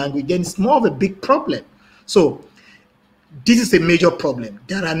speak the language, then it's more of a big problem. So this is a major problem.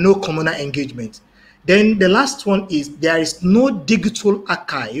 There are no communal engagement. Then the last one is there is no digital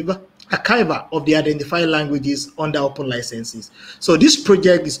archiver of the identified languages under open licenses. So this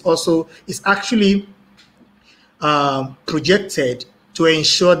project is actually projected to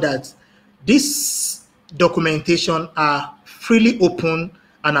ensure that this documentation are freely open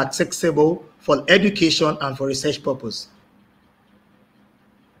and accessible for education and for research purpose.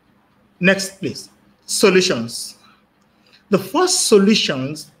 Next, please. Solutions. The first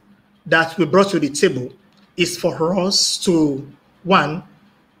solutions that we brought to the table is for us to, one,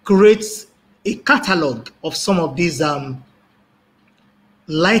 create a catalog of some of these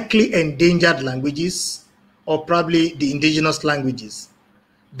likely endangered languages, or probably the indigenous languages.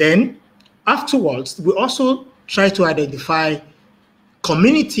 Then afterwards, we also try to identify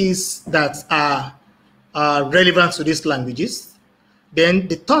communities that are relevant to these languages. Then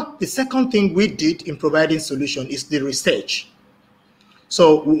the second thing we did in providing solution is the research.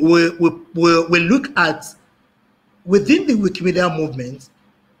 So we look at, within the Wikimedia movement,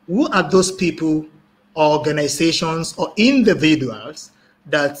 who are those people, or organizations, or individuals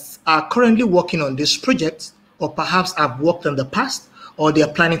that are currently working on this project, or perhaps have worked in the past, or they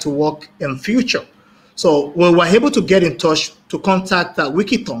are planning to work in future. So we were able to get in touch to contact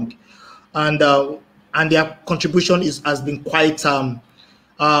Wikitongue, and their contribution has been quite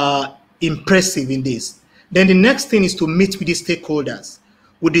impressive in this. Then the next thing is to meet with the stakeholders.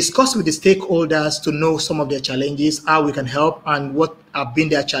 We discuss with the stakeholders to know some of their challenges, how we can help, and what have been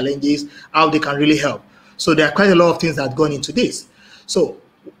their challenges, how they can really help. So there are quite a lot of things that have gone into this. So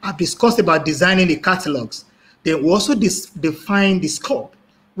I've discussed about designing the catalogs. Then we also define the scope,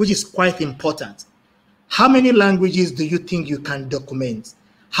 which is quite important. How many languages do you think you can document?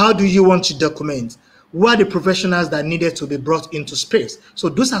 How do you want to document? Who are the professionals that needed to be brought into space? So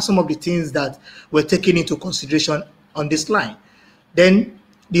those are some of the things that we're taking into consideration on this line. Then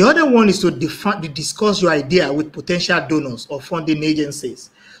the other one is to discuss your idea with potential donors or funding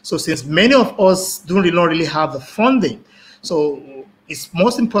agencies. So since many of us don't really have the funding, so it's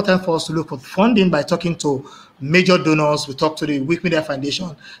most important for us to look for funding by talking to major donors. We talked to the Wikimedia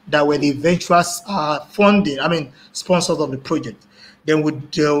Foundation that were the eventual sponsors of the project. Then we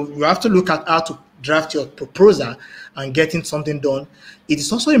have to look at how to draft your proposal and getting something done. It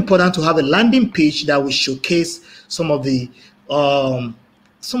is also important to have a landing page that will showcase some of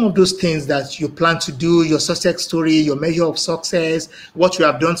those things that you plan to do, your success story, your measure of success, what you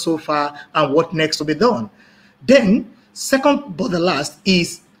have done so far, and what next to be done. Then, second but the last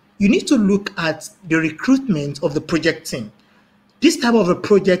is you need to look at the recruitment of the project team. This type of a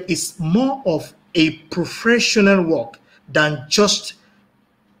project is more of a professional work than just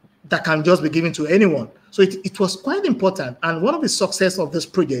that can just be given to anyone. So it was quite important. And one of the success of this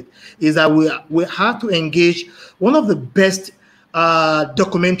project is that we had to engage one of the best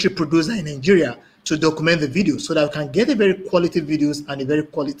documentary producer in Nigeria to document the video, so that we can get a very quality videos and a very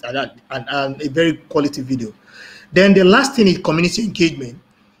quality video. Then the last thing is community engagement.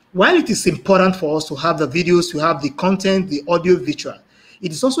 While it is important for us to have the videos, to have the content, the audio, visual,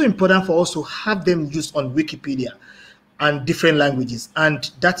 it is also important for us to have them used on Wikipedia and different languages.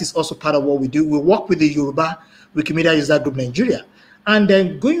 And that is also part of what we do. We work with the Yoruba Wikimedia User Group Nigeria. And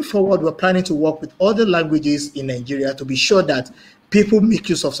then going forward, we're planning to work with other languages in Nigeria to be sure that people make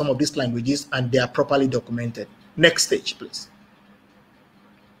use of some of these languages and they are properly documented. Next stage, please.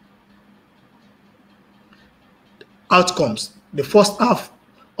 Outcomes, the first half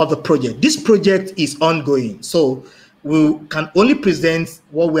of the project. This project is ongoing, so we can only present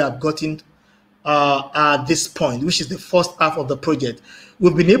what we have gotten at this point, which is the first half of the project.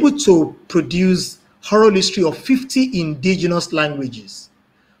 We've been able to produce oral history of 50 indigenous languages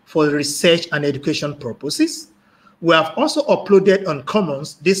for research and education purposes. We have also uploaded on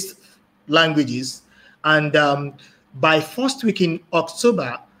Commons these languages, and by first week in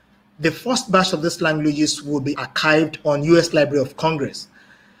October, the first batch of these languages will be archived on US Library of Congress.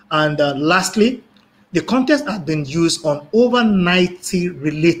 And lastly, the content has been used on over 90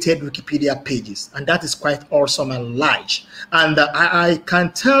 related Wikipedia pages, and that is quite awesome and large. And I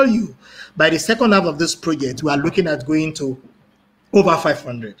can tell you, by the second half of this project, we are looking at going to over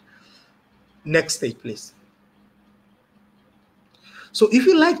 500. Next stage, please. So if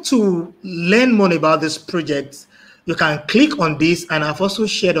you'd like to learn more about this project, you can click on this, and I've also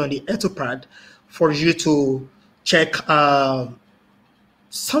shared on the Etherpad for you to check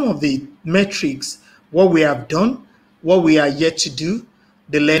some of the metrics, what we have done, what we are yet to do,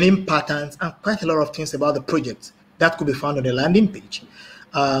 the learning patterns, and quite a lot of things about the project. That could be found on the landing page.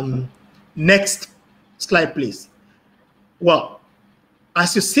 Next slide, please. Well,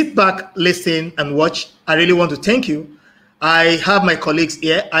 as you sit back, listen, and watch, I really want to thank you. I have my colleagues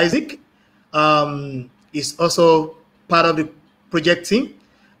here. Isaac is also part of the project team.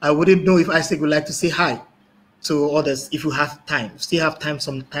 I wouldn't know if Isaac would like to say hi to others if you have time. Still have time,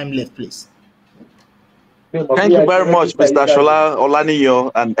 some time left, please. Thank you very much, Mr. Shola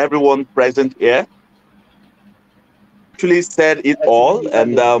Olaniyo, and everyone present here. Actually said it all,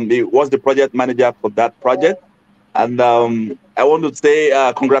 and he was the project manager for that project. And I want to say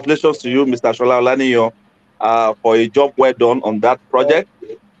congratulations to you, Mr. Shola Olaniyo, for a job well done on that project.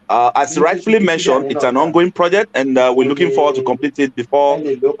 As rightfully mentioned, it's an ongoing project, and we're looking forward to complete it before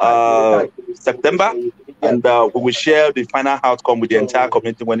September, and we will share the final outcome with the entire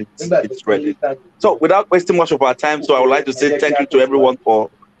community when it's ready. So without wasting much of our time, so I would like to say thank you to everyone for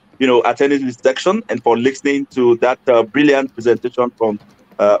attending this section and for listening to that brilliant presentation from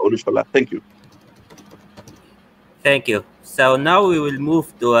Olushola. Thank you. Thank you. So now we will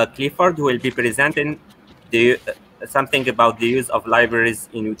move to Clifford, who will be presenting something about the use of libraries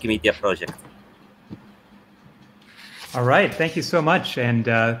in Wikimedia projects. All right, thank you so much. And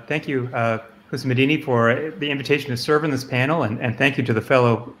thank you, Hussein, for the invitation to serve in this panel. And thank you to the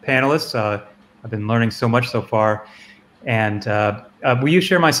fellow panelists. I've been learning so much so far. And will you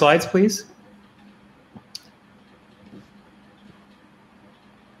share my slides, please?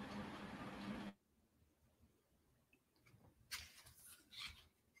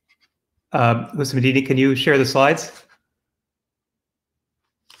 Hussein, can you share the slides?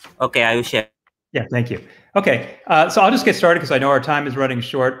 Okay, I will share. Yeah, thank you. Okay, so I'll just get started because I know our time is running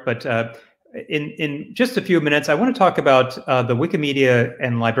short, but in just a few minutes, I want to talk about the Wikimedia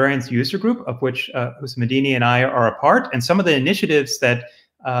and Librarians User Group, of which Hussein and I are a part, and some of the initiatives that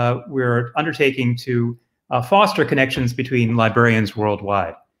we're undertaking to foster connections between librarians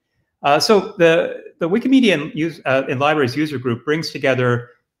worldwide. So the Wikimedia and Libraries User Group brings together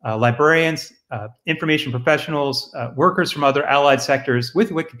librarians, information professionals, workers from other allied sectors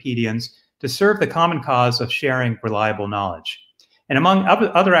with Wikipedians to serve the common cause of sharing reliable knowledge. And among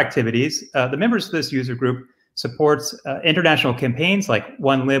other activities, the members of this user group supports international campaigns like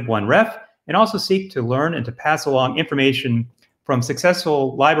One Lib, One Ref, and also seek to learn and to pass along information from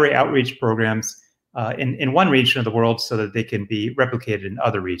successful library outreach programs in one region of the world so that they can be replicated in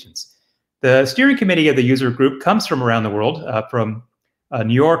other regions. The steering committee of the user group comes from around the world, from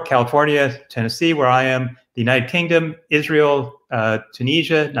New York, California, Tennessee, where I am, the United Kingdom, Israel,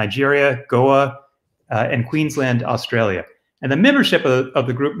 Tunisia, Nigeria, Goa, and Queensland, Australia. And the membership of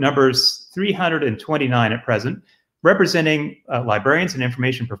the group numbers 329 at present, representing librarians and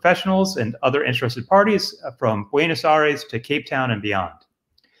information professionals and other interested parties from Buenos Aires to Cape Town and beyond.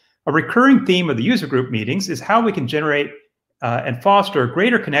 A recurring theme of the user group meetings is how we can generate and foster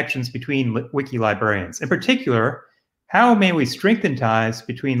greater connections between wiki librarians. In particular, how may we strengthen ties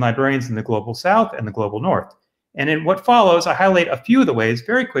between librarians in the Global South and the Global North? And in what follows, I highlight a few of the ways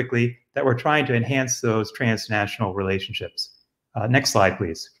very quickly that we're trying to enhance those transnational relationships. Next slide,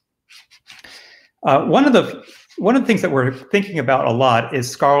 please. One of the things that we're thinking about a lot is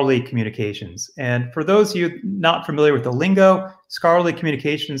scholarly communications. And for those of you not familiar with the lingo, scholarly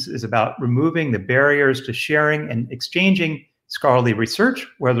communications is about removing the barriers to sharing and exchanging scholarly research,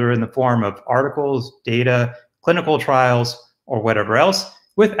 whether in the form of articles, data, clinical trials, or whatever else,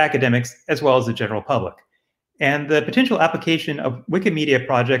 with academics as well as the general public. And the potential application of Wikimedia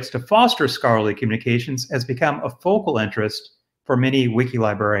projects to foster scholarly communications has become a focal interest for many wiki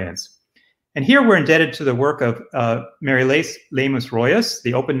librarians. And here we're indebted to the work of Mary Lemus-Royas,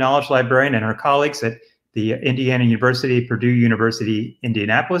 the open knowledge librarian, and her colleagues at the Indiana University, Purdue University,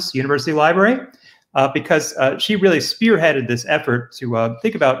 Indianapolis University Library, because she really spearheaded this effort to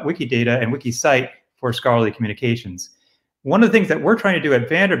think about Wikidata and Wikisite for scholarly communications. One of the things that we're trying to do at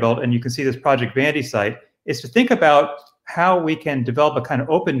Vanderbilt, and you can see this Project VandySite, is to think about how we can develop a kind of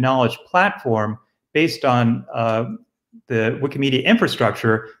open knowledge platform based on the Wikimedia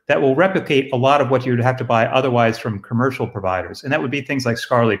infrastructure that will replicate a lot of what you would have to buy otherwise from commercial providers. And that would be things like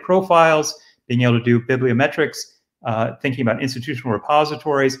scholarly profiles, being able to do bibliometrics, thinking about institutional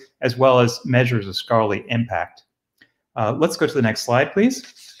repositories, as well as measures of scholarly impact. Let's go to the next slide, please.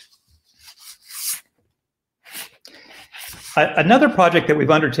 Another project that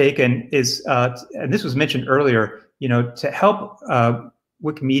we've undertaken is, and this was mentioned earlier, to help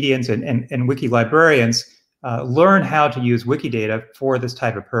Wikimedians and wiki librarians learn how to use Wikidata for this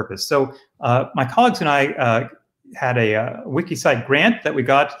type of purpose. So my colleagues and I had a Wikisite grant that we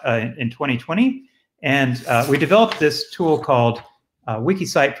got in 2020, and we developed this tool called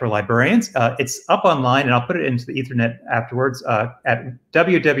Wikisite for Librarians. It's up online, and I'll put it into the Ethernet afterwards at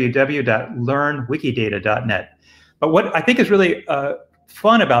www.learnwikidata.net. But what I think is really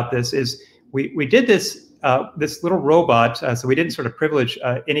fun about this is we did this this little robot, so we didn't sort of privilege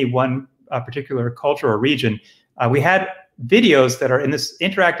any one particular culture or region. We had videos that are in this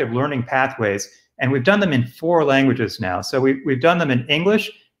interactive learning pathways, and we've done them in 4 languages now. So we've done them in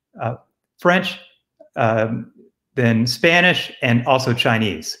English, French, then Spanish, and also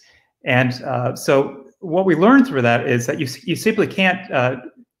Chinese. And so what we learned through that is that you simply can't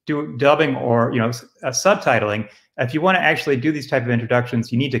do dubbing or subtitling. If you want to actually do these type of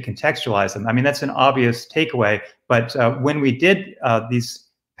introductions, you need to contextualize them. I mean, that's an obvious takeaway, but when we did these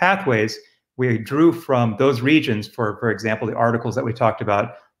pathways, we drew from those regions for example, the articles that we talked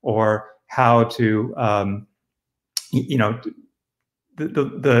about, or how to,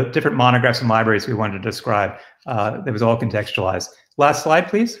 the different monographs and libraries we wanted to describe. That was all contextualized. Last slide,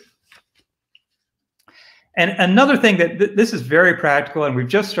 please. And another thing that this is very practical, and we've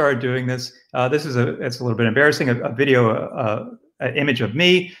just started doing this. It's a little bit embarrassing. A video, an image of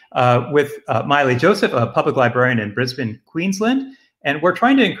me with Miley Joseph, a public librarian in Brisbane, Queensland, and we're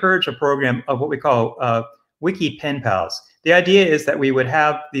trying to encourage a program of what we call Wiki Pen Pals. The idea is that we would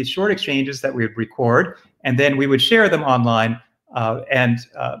have these short exchanges that we would record, and then we would share them online and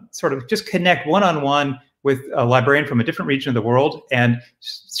sort of just connect one-on-one with a librarian from a different region of the world and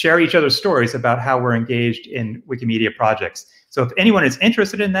share each other's stories about how we're engaged in Wikimedia projects. So if anyone is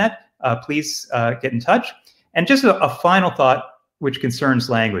interested in that, please get in touch. And just a final thought, which concerns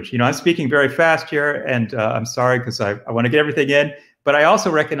language. I'm speaking very fast here, and I'm sorry because I want to get everything in, but I also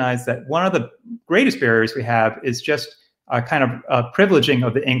recognize that one of the greatest barriers we have is just kind of privileging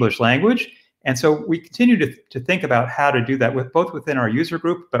of the English language. And so we continue to think about how to do that both within our user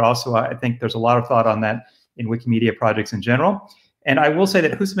group, but also I think there's a lot of thought on that in Wikimedia projects in general. And I will say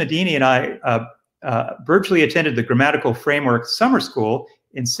that Husamadini and I virtually attended the Grammatical Framework Summer School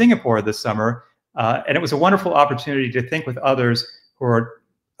in Singapore this summer. And it was a wonderful opportunity to think with others who are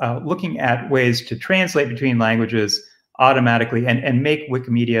looking at ways to translate between languages automatically and make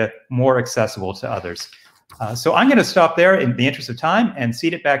Wikimedia more accessible to others. So I'm going to stop there in the interest of time and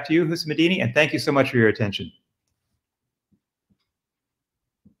cede it back to you, Husamadini, and thank you so much for your attention.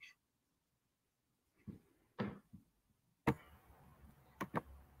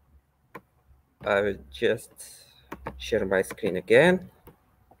 I will just share my screen again.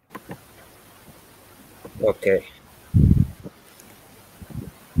 Okay.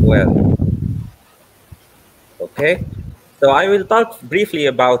 Well, okay. So I will talk briefly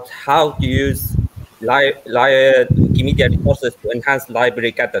about how to use Wikimedia resources to enhance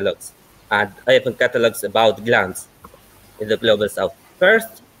library catalogs and even catalogs about GLAMs in the Global South.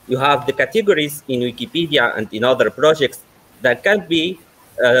 First, you have the categories in Wikipedia and in other projects that can be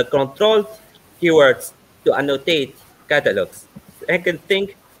controlled keywords to annotate catalogs. Second thing,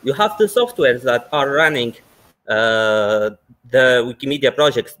 you have the softwares that are running the Wikimedia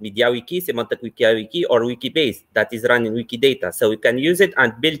projects, MediaWiki, Semantic WikiWiki, or Wikibase that is running Wikidata. So you can use it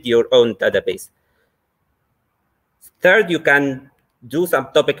and build your own database. Third, you can do some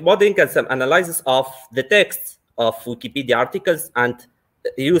topic modeling and some analysis of the text of Wikipedia articles and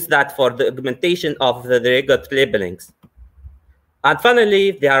use that for the augmentation of the regot labelings. And finally,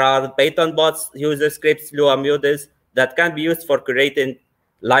 there are Python bots, user scripts, Lua models that can be used for creating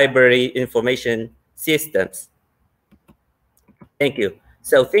library information systems. Thank you.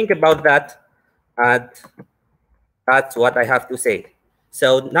 So think about that, and that's what I have to say.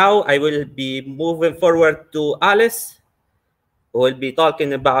 So now I will be moving forward to Alice, who will be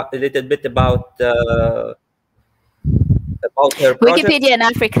talking about a little bit about her project. Wikipedia and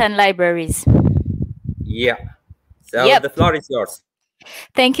African libraries. Yeah. So the floor is yours.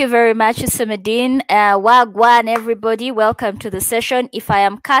 Thank you very much, Husamadin. Wagwan, everybody. Welcome to the session. If I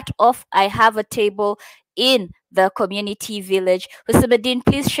am cut off, I have a table in the community village. Husamadin,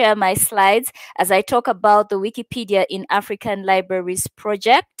 please share my slides as I talk about the Wikipedia in African Libraries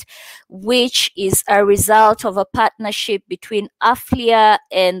project, which is a result of a partnership between AFLIA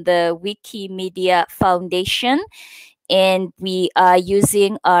and the Wikimedia Foundation. And we are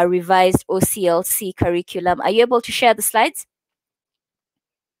using a revised OCLC curriculum. Are you able to share the slides?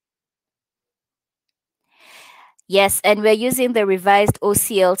 Yes, and we're using the revised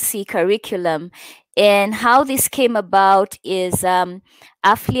OCLC curriculum. And how this came about is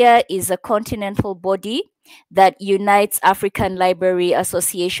AFLIA is a continental body that unites African library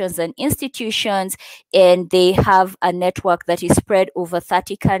associations and institutions, and they have a network that is spread over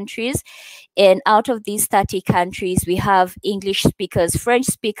 30 countries. And out of these 30 countries, we have English speakers, French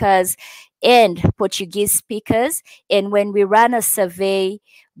speakers, and Portuguese speakers. And when we ran a survey,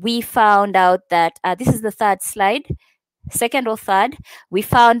 we found out that, this is the third slide, second or third, we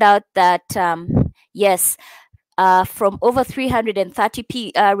found out that, yes, from over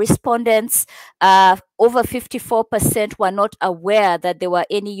 330 respondents, over 54% were not aware that there were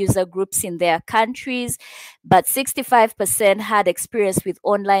any user groups in their countries, but 65% had experience with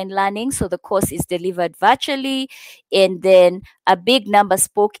online learning, so the course is delivered virtually, and then a big number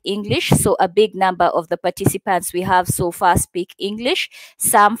spoke English, so a big number of the participants we have so far speak English,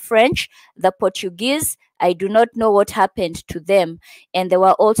 some French, the Portuguese, I do not know what happened to them. And there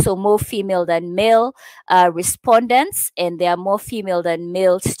were also more female than male respondents, and there are more female than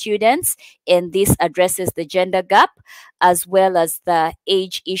male students. And this addresses the gender gap as well as the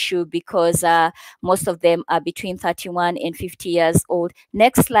age issue, because most of them are between 31 and 50 years old.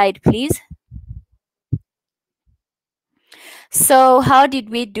 Next slide, please. So how did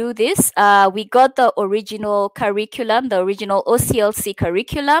we do this? We got the original curriculum, the original OCLC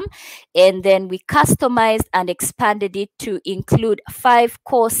curriculum, and then we customized and expanded it to include 5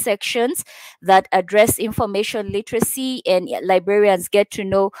 core sections that address information literacy, and librarians get to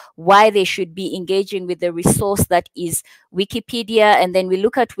know why they should be engaging with the resource that is Wikipedia. And then we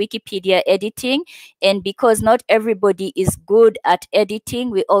look at Wikipedia editing, and because not everybody is good at editing,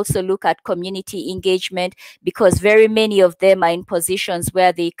 we also look at community engagement, because very many of them are in positions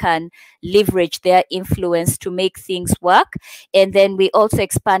where they can leverage their influence to make things work. And then we also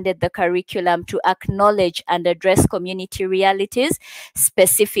expanded the curriculum to acknowledge and address community realities,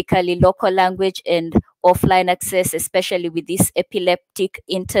 specifically local language and offline access, especially with this epileptic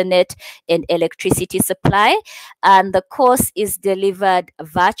internet and electricity supply. And the course is delivered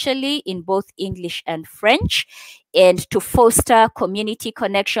virtually in both English and French, and to foster community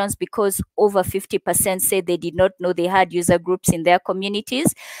connections, because over 50% say they did not know they had user groups in their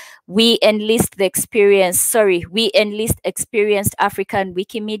communities. We enlist experienced African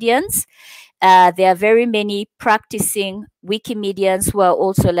Wikimedians. There are very many practicing Wikimedians who are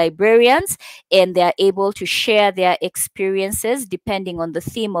also librarians, and they are able to share their experiences depending on the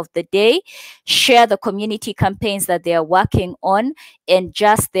theme of the day, share the community campaigns that they are working on, and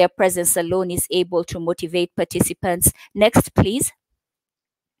just their presence alone is able to motivate participants. Next, please.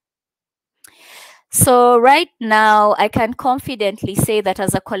 So right now, I can confidently say that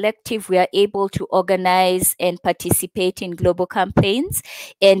as a collective, we are able to organize and participate in global campaigns.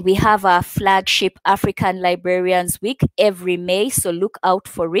 And we have our flagship African Librarians Week every May, so look out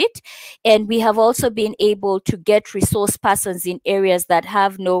for it. And we have also been able to get resource persons in areas that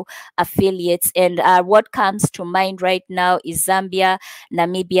have no affiliates. And what comes to mind right now is Zambia,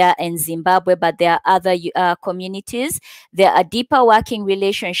 Namibia, and Zimbabwe, but there are other communities. There are deeper working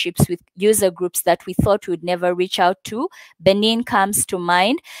relationships with user groups that we thought we'd never reach out to. Benin comes to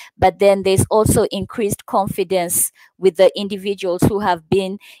mind, but then there's also increased confidence with the individuals who have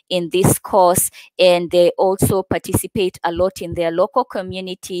been in this course, and they also participate a lot in their local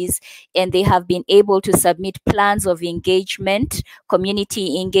communities, and they have been able to submit plans of engagement,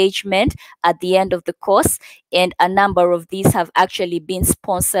 community engagement at the end of the course, and a number of these have actually been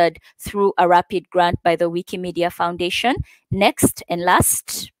sponsored through a rapid grant by the Wikimedia Foundation. Next and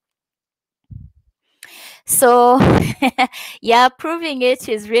last. So yeah, proving it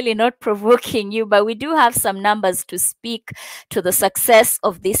is really not provoking you, but we do have some numbers to speak to the success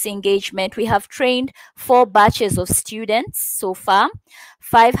of this engagement. We have trained 4 batches of students so far.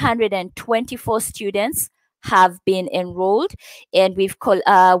 524 students have been enrolled, and we've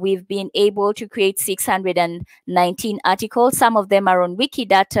been able to create 619 articles. Some of them are on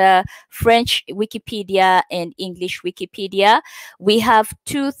Wikidata, French Wikipedia, and English Wikipedia. We have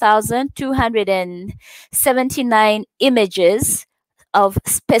 2,279 images of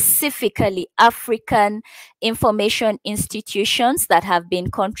specifically African information institutions that have been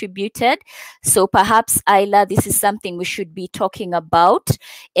contributed. So perhaps, Ayla, this is something we should be talking about.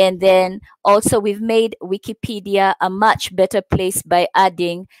 And then also we've made Wikipedia a much better place by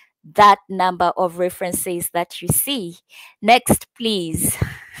adding that number of references that you see. Next, please.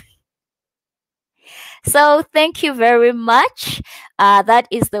 So thank you very much. That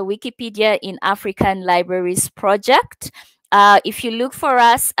is the Wikipedia in African Libraries project. If you look for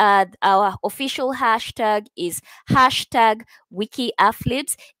us, our official hashtag is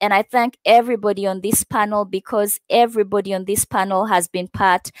 #WikiAflibs. And I thank everybody on this panel, because everybody on this panel has been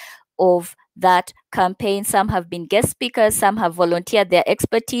part of that campaign. Some have been guest speakers, some have volunteered their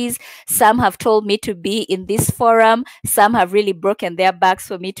expertise, some have told me to be in this forum, some have really broken their backs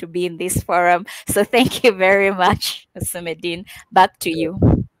for me to be in this forum. So thank you very much, Mr. Medin. Back to you.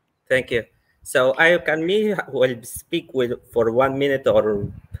 Thank you. So I will speak for 1 minute or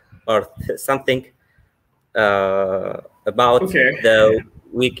something about the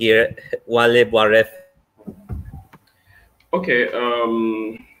wiki one lib one ref. Okay.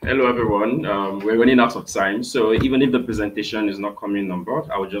 Hello everyone. We're running out of time, so even if the presentation is not coming on board,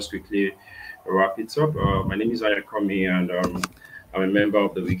 I will just quickly wrap it up. My name is Ayakomi, and I'm a member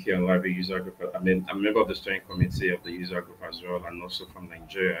of the Wiki and Library user group. I'm a member of the steering committee of the user group as well, and also from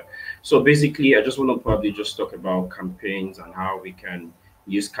Nigeria. So basically, I just want to probably just talk about campaigns and how we can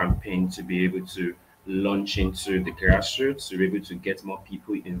use campaign to be able to launch into the grassroots to be able to get more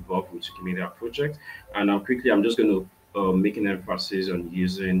people involved with Wikimedia project. And quickly, I'm just going to make an emphasis on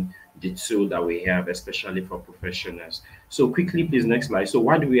using the tool that we have, especially for professionals. So quickly, please, next slide. So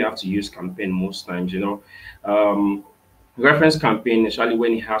why do we have to use campaign most times? Reference campaign, especially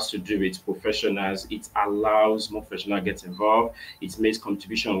when it has to do with professionals, it allows more professionals get involved. It makes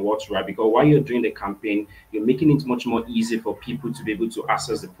contribution works right, because while you're doing the campaign, you're making it much more easy for people to be able to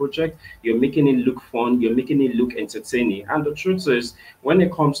access the project. You're making it look fun. You're making it look entertaining. And the truth is, when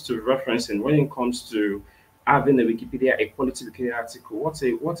it comes to referencing, when it comes to having a Wikipedia, a quality Wikipedia article, what's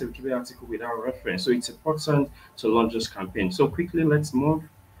a Wikipedia article without reference? So it's important to launch this campaign. So quickly, let's move.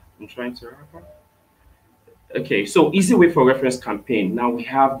 I'm trying to wrap up. Okay, so easy way for reference campaign. Now we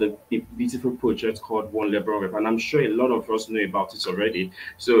have the beautiful project called One Library Rep, and I'm sure a lot of us know about it already.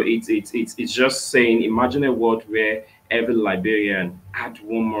 So it's just saying, imagine a world where every librarian add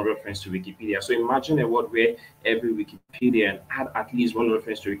one more reference to Wikipedia. So imagine a world where every Wikipedian add at least one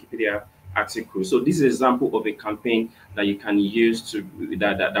reference to Wikipedia article. So this is an example of a campaign that you can use to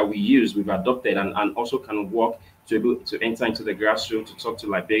that we've adopted and also can work to be able to enter into the grassroots, to talk to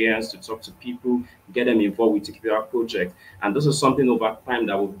librarians, to talk to people, get them involved with the Wikipedia project. And this is something over time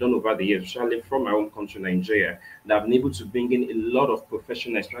that we've done over the years, especially from my own country, Nigeria, that I've been able to bring in a lot of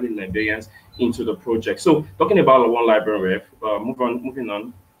professionals, especially librarians, into the project. So talking about One Library Rep, moving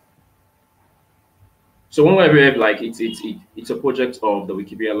on. So One Library Rep, like it's a project of the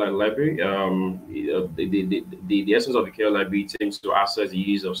Wikipedia Library. The essence of the Wikipedia Library aims to access the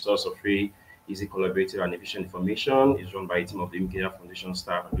use of source of free, easy, collaborative, and efficient information. It's run by a team of the Wikimedia Foundation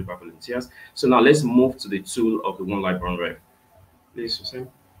staff and global volunteers. So now let's move to the tool of the One Library Rep. Please, Susan.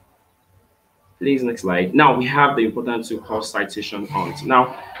 Please, next slide. Now we have the important tool called Citation Hunt.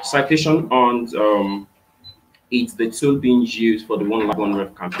 Now, Citation Hunt, it's the tool being used for the One Library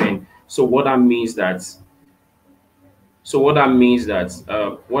Rep campaign. So what that means that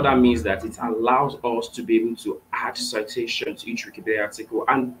it allows us to be able to add citation to each Wikipedia article,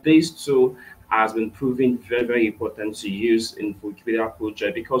 and this tool has been proven very, very important to use in Wikipedia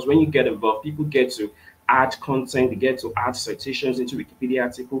project, because when you get involved, people get to add content, they get to add citations into Wikipedia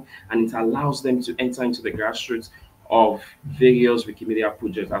article, and it allows them to enter into the grassroots of various Wikimedia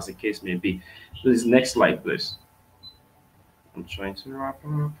projects, as the case may be. Please, next slide, please. I'm trying to wrap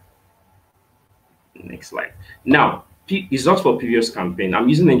up. Next slide. Now, results for previous campaign. I'm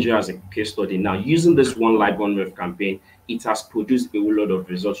using Nigeria as a case study. Now, using this One Library Rep campaign, it has produced a whole lot of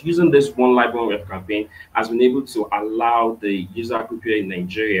results. Using this One Library Rep campaign has been able to allow the user group here in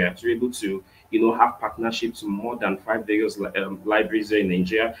Nigeria to be able to have partnerships to more than 5 various libraries here in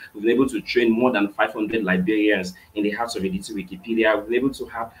Nigeria. We've been able to train more than 500 librarians in the hearts of editing Wikipedia. We've been able to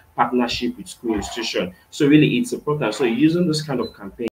have partnership with school institutions. So really, it's important. So using this kind of campaign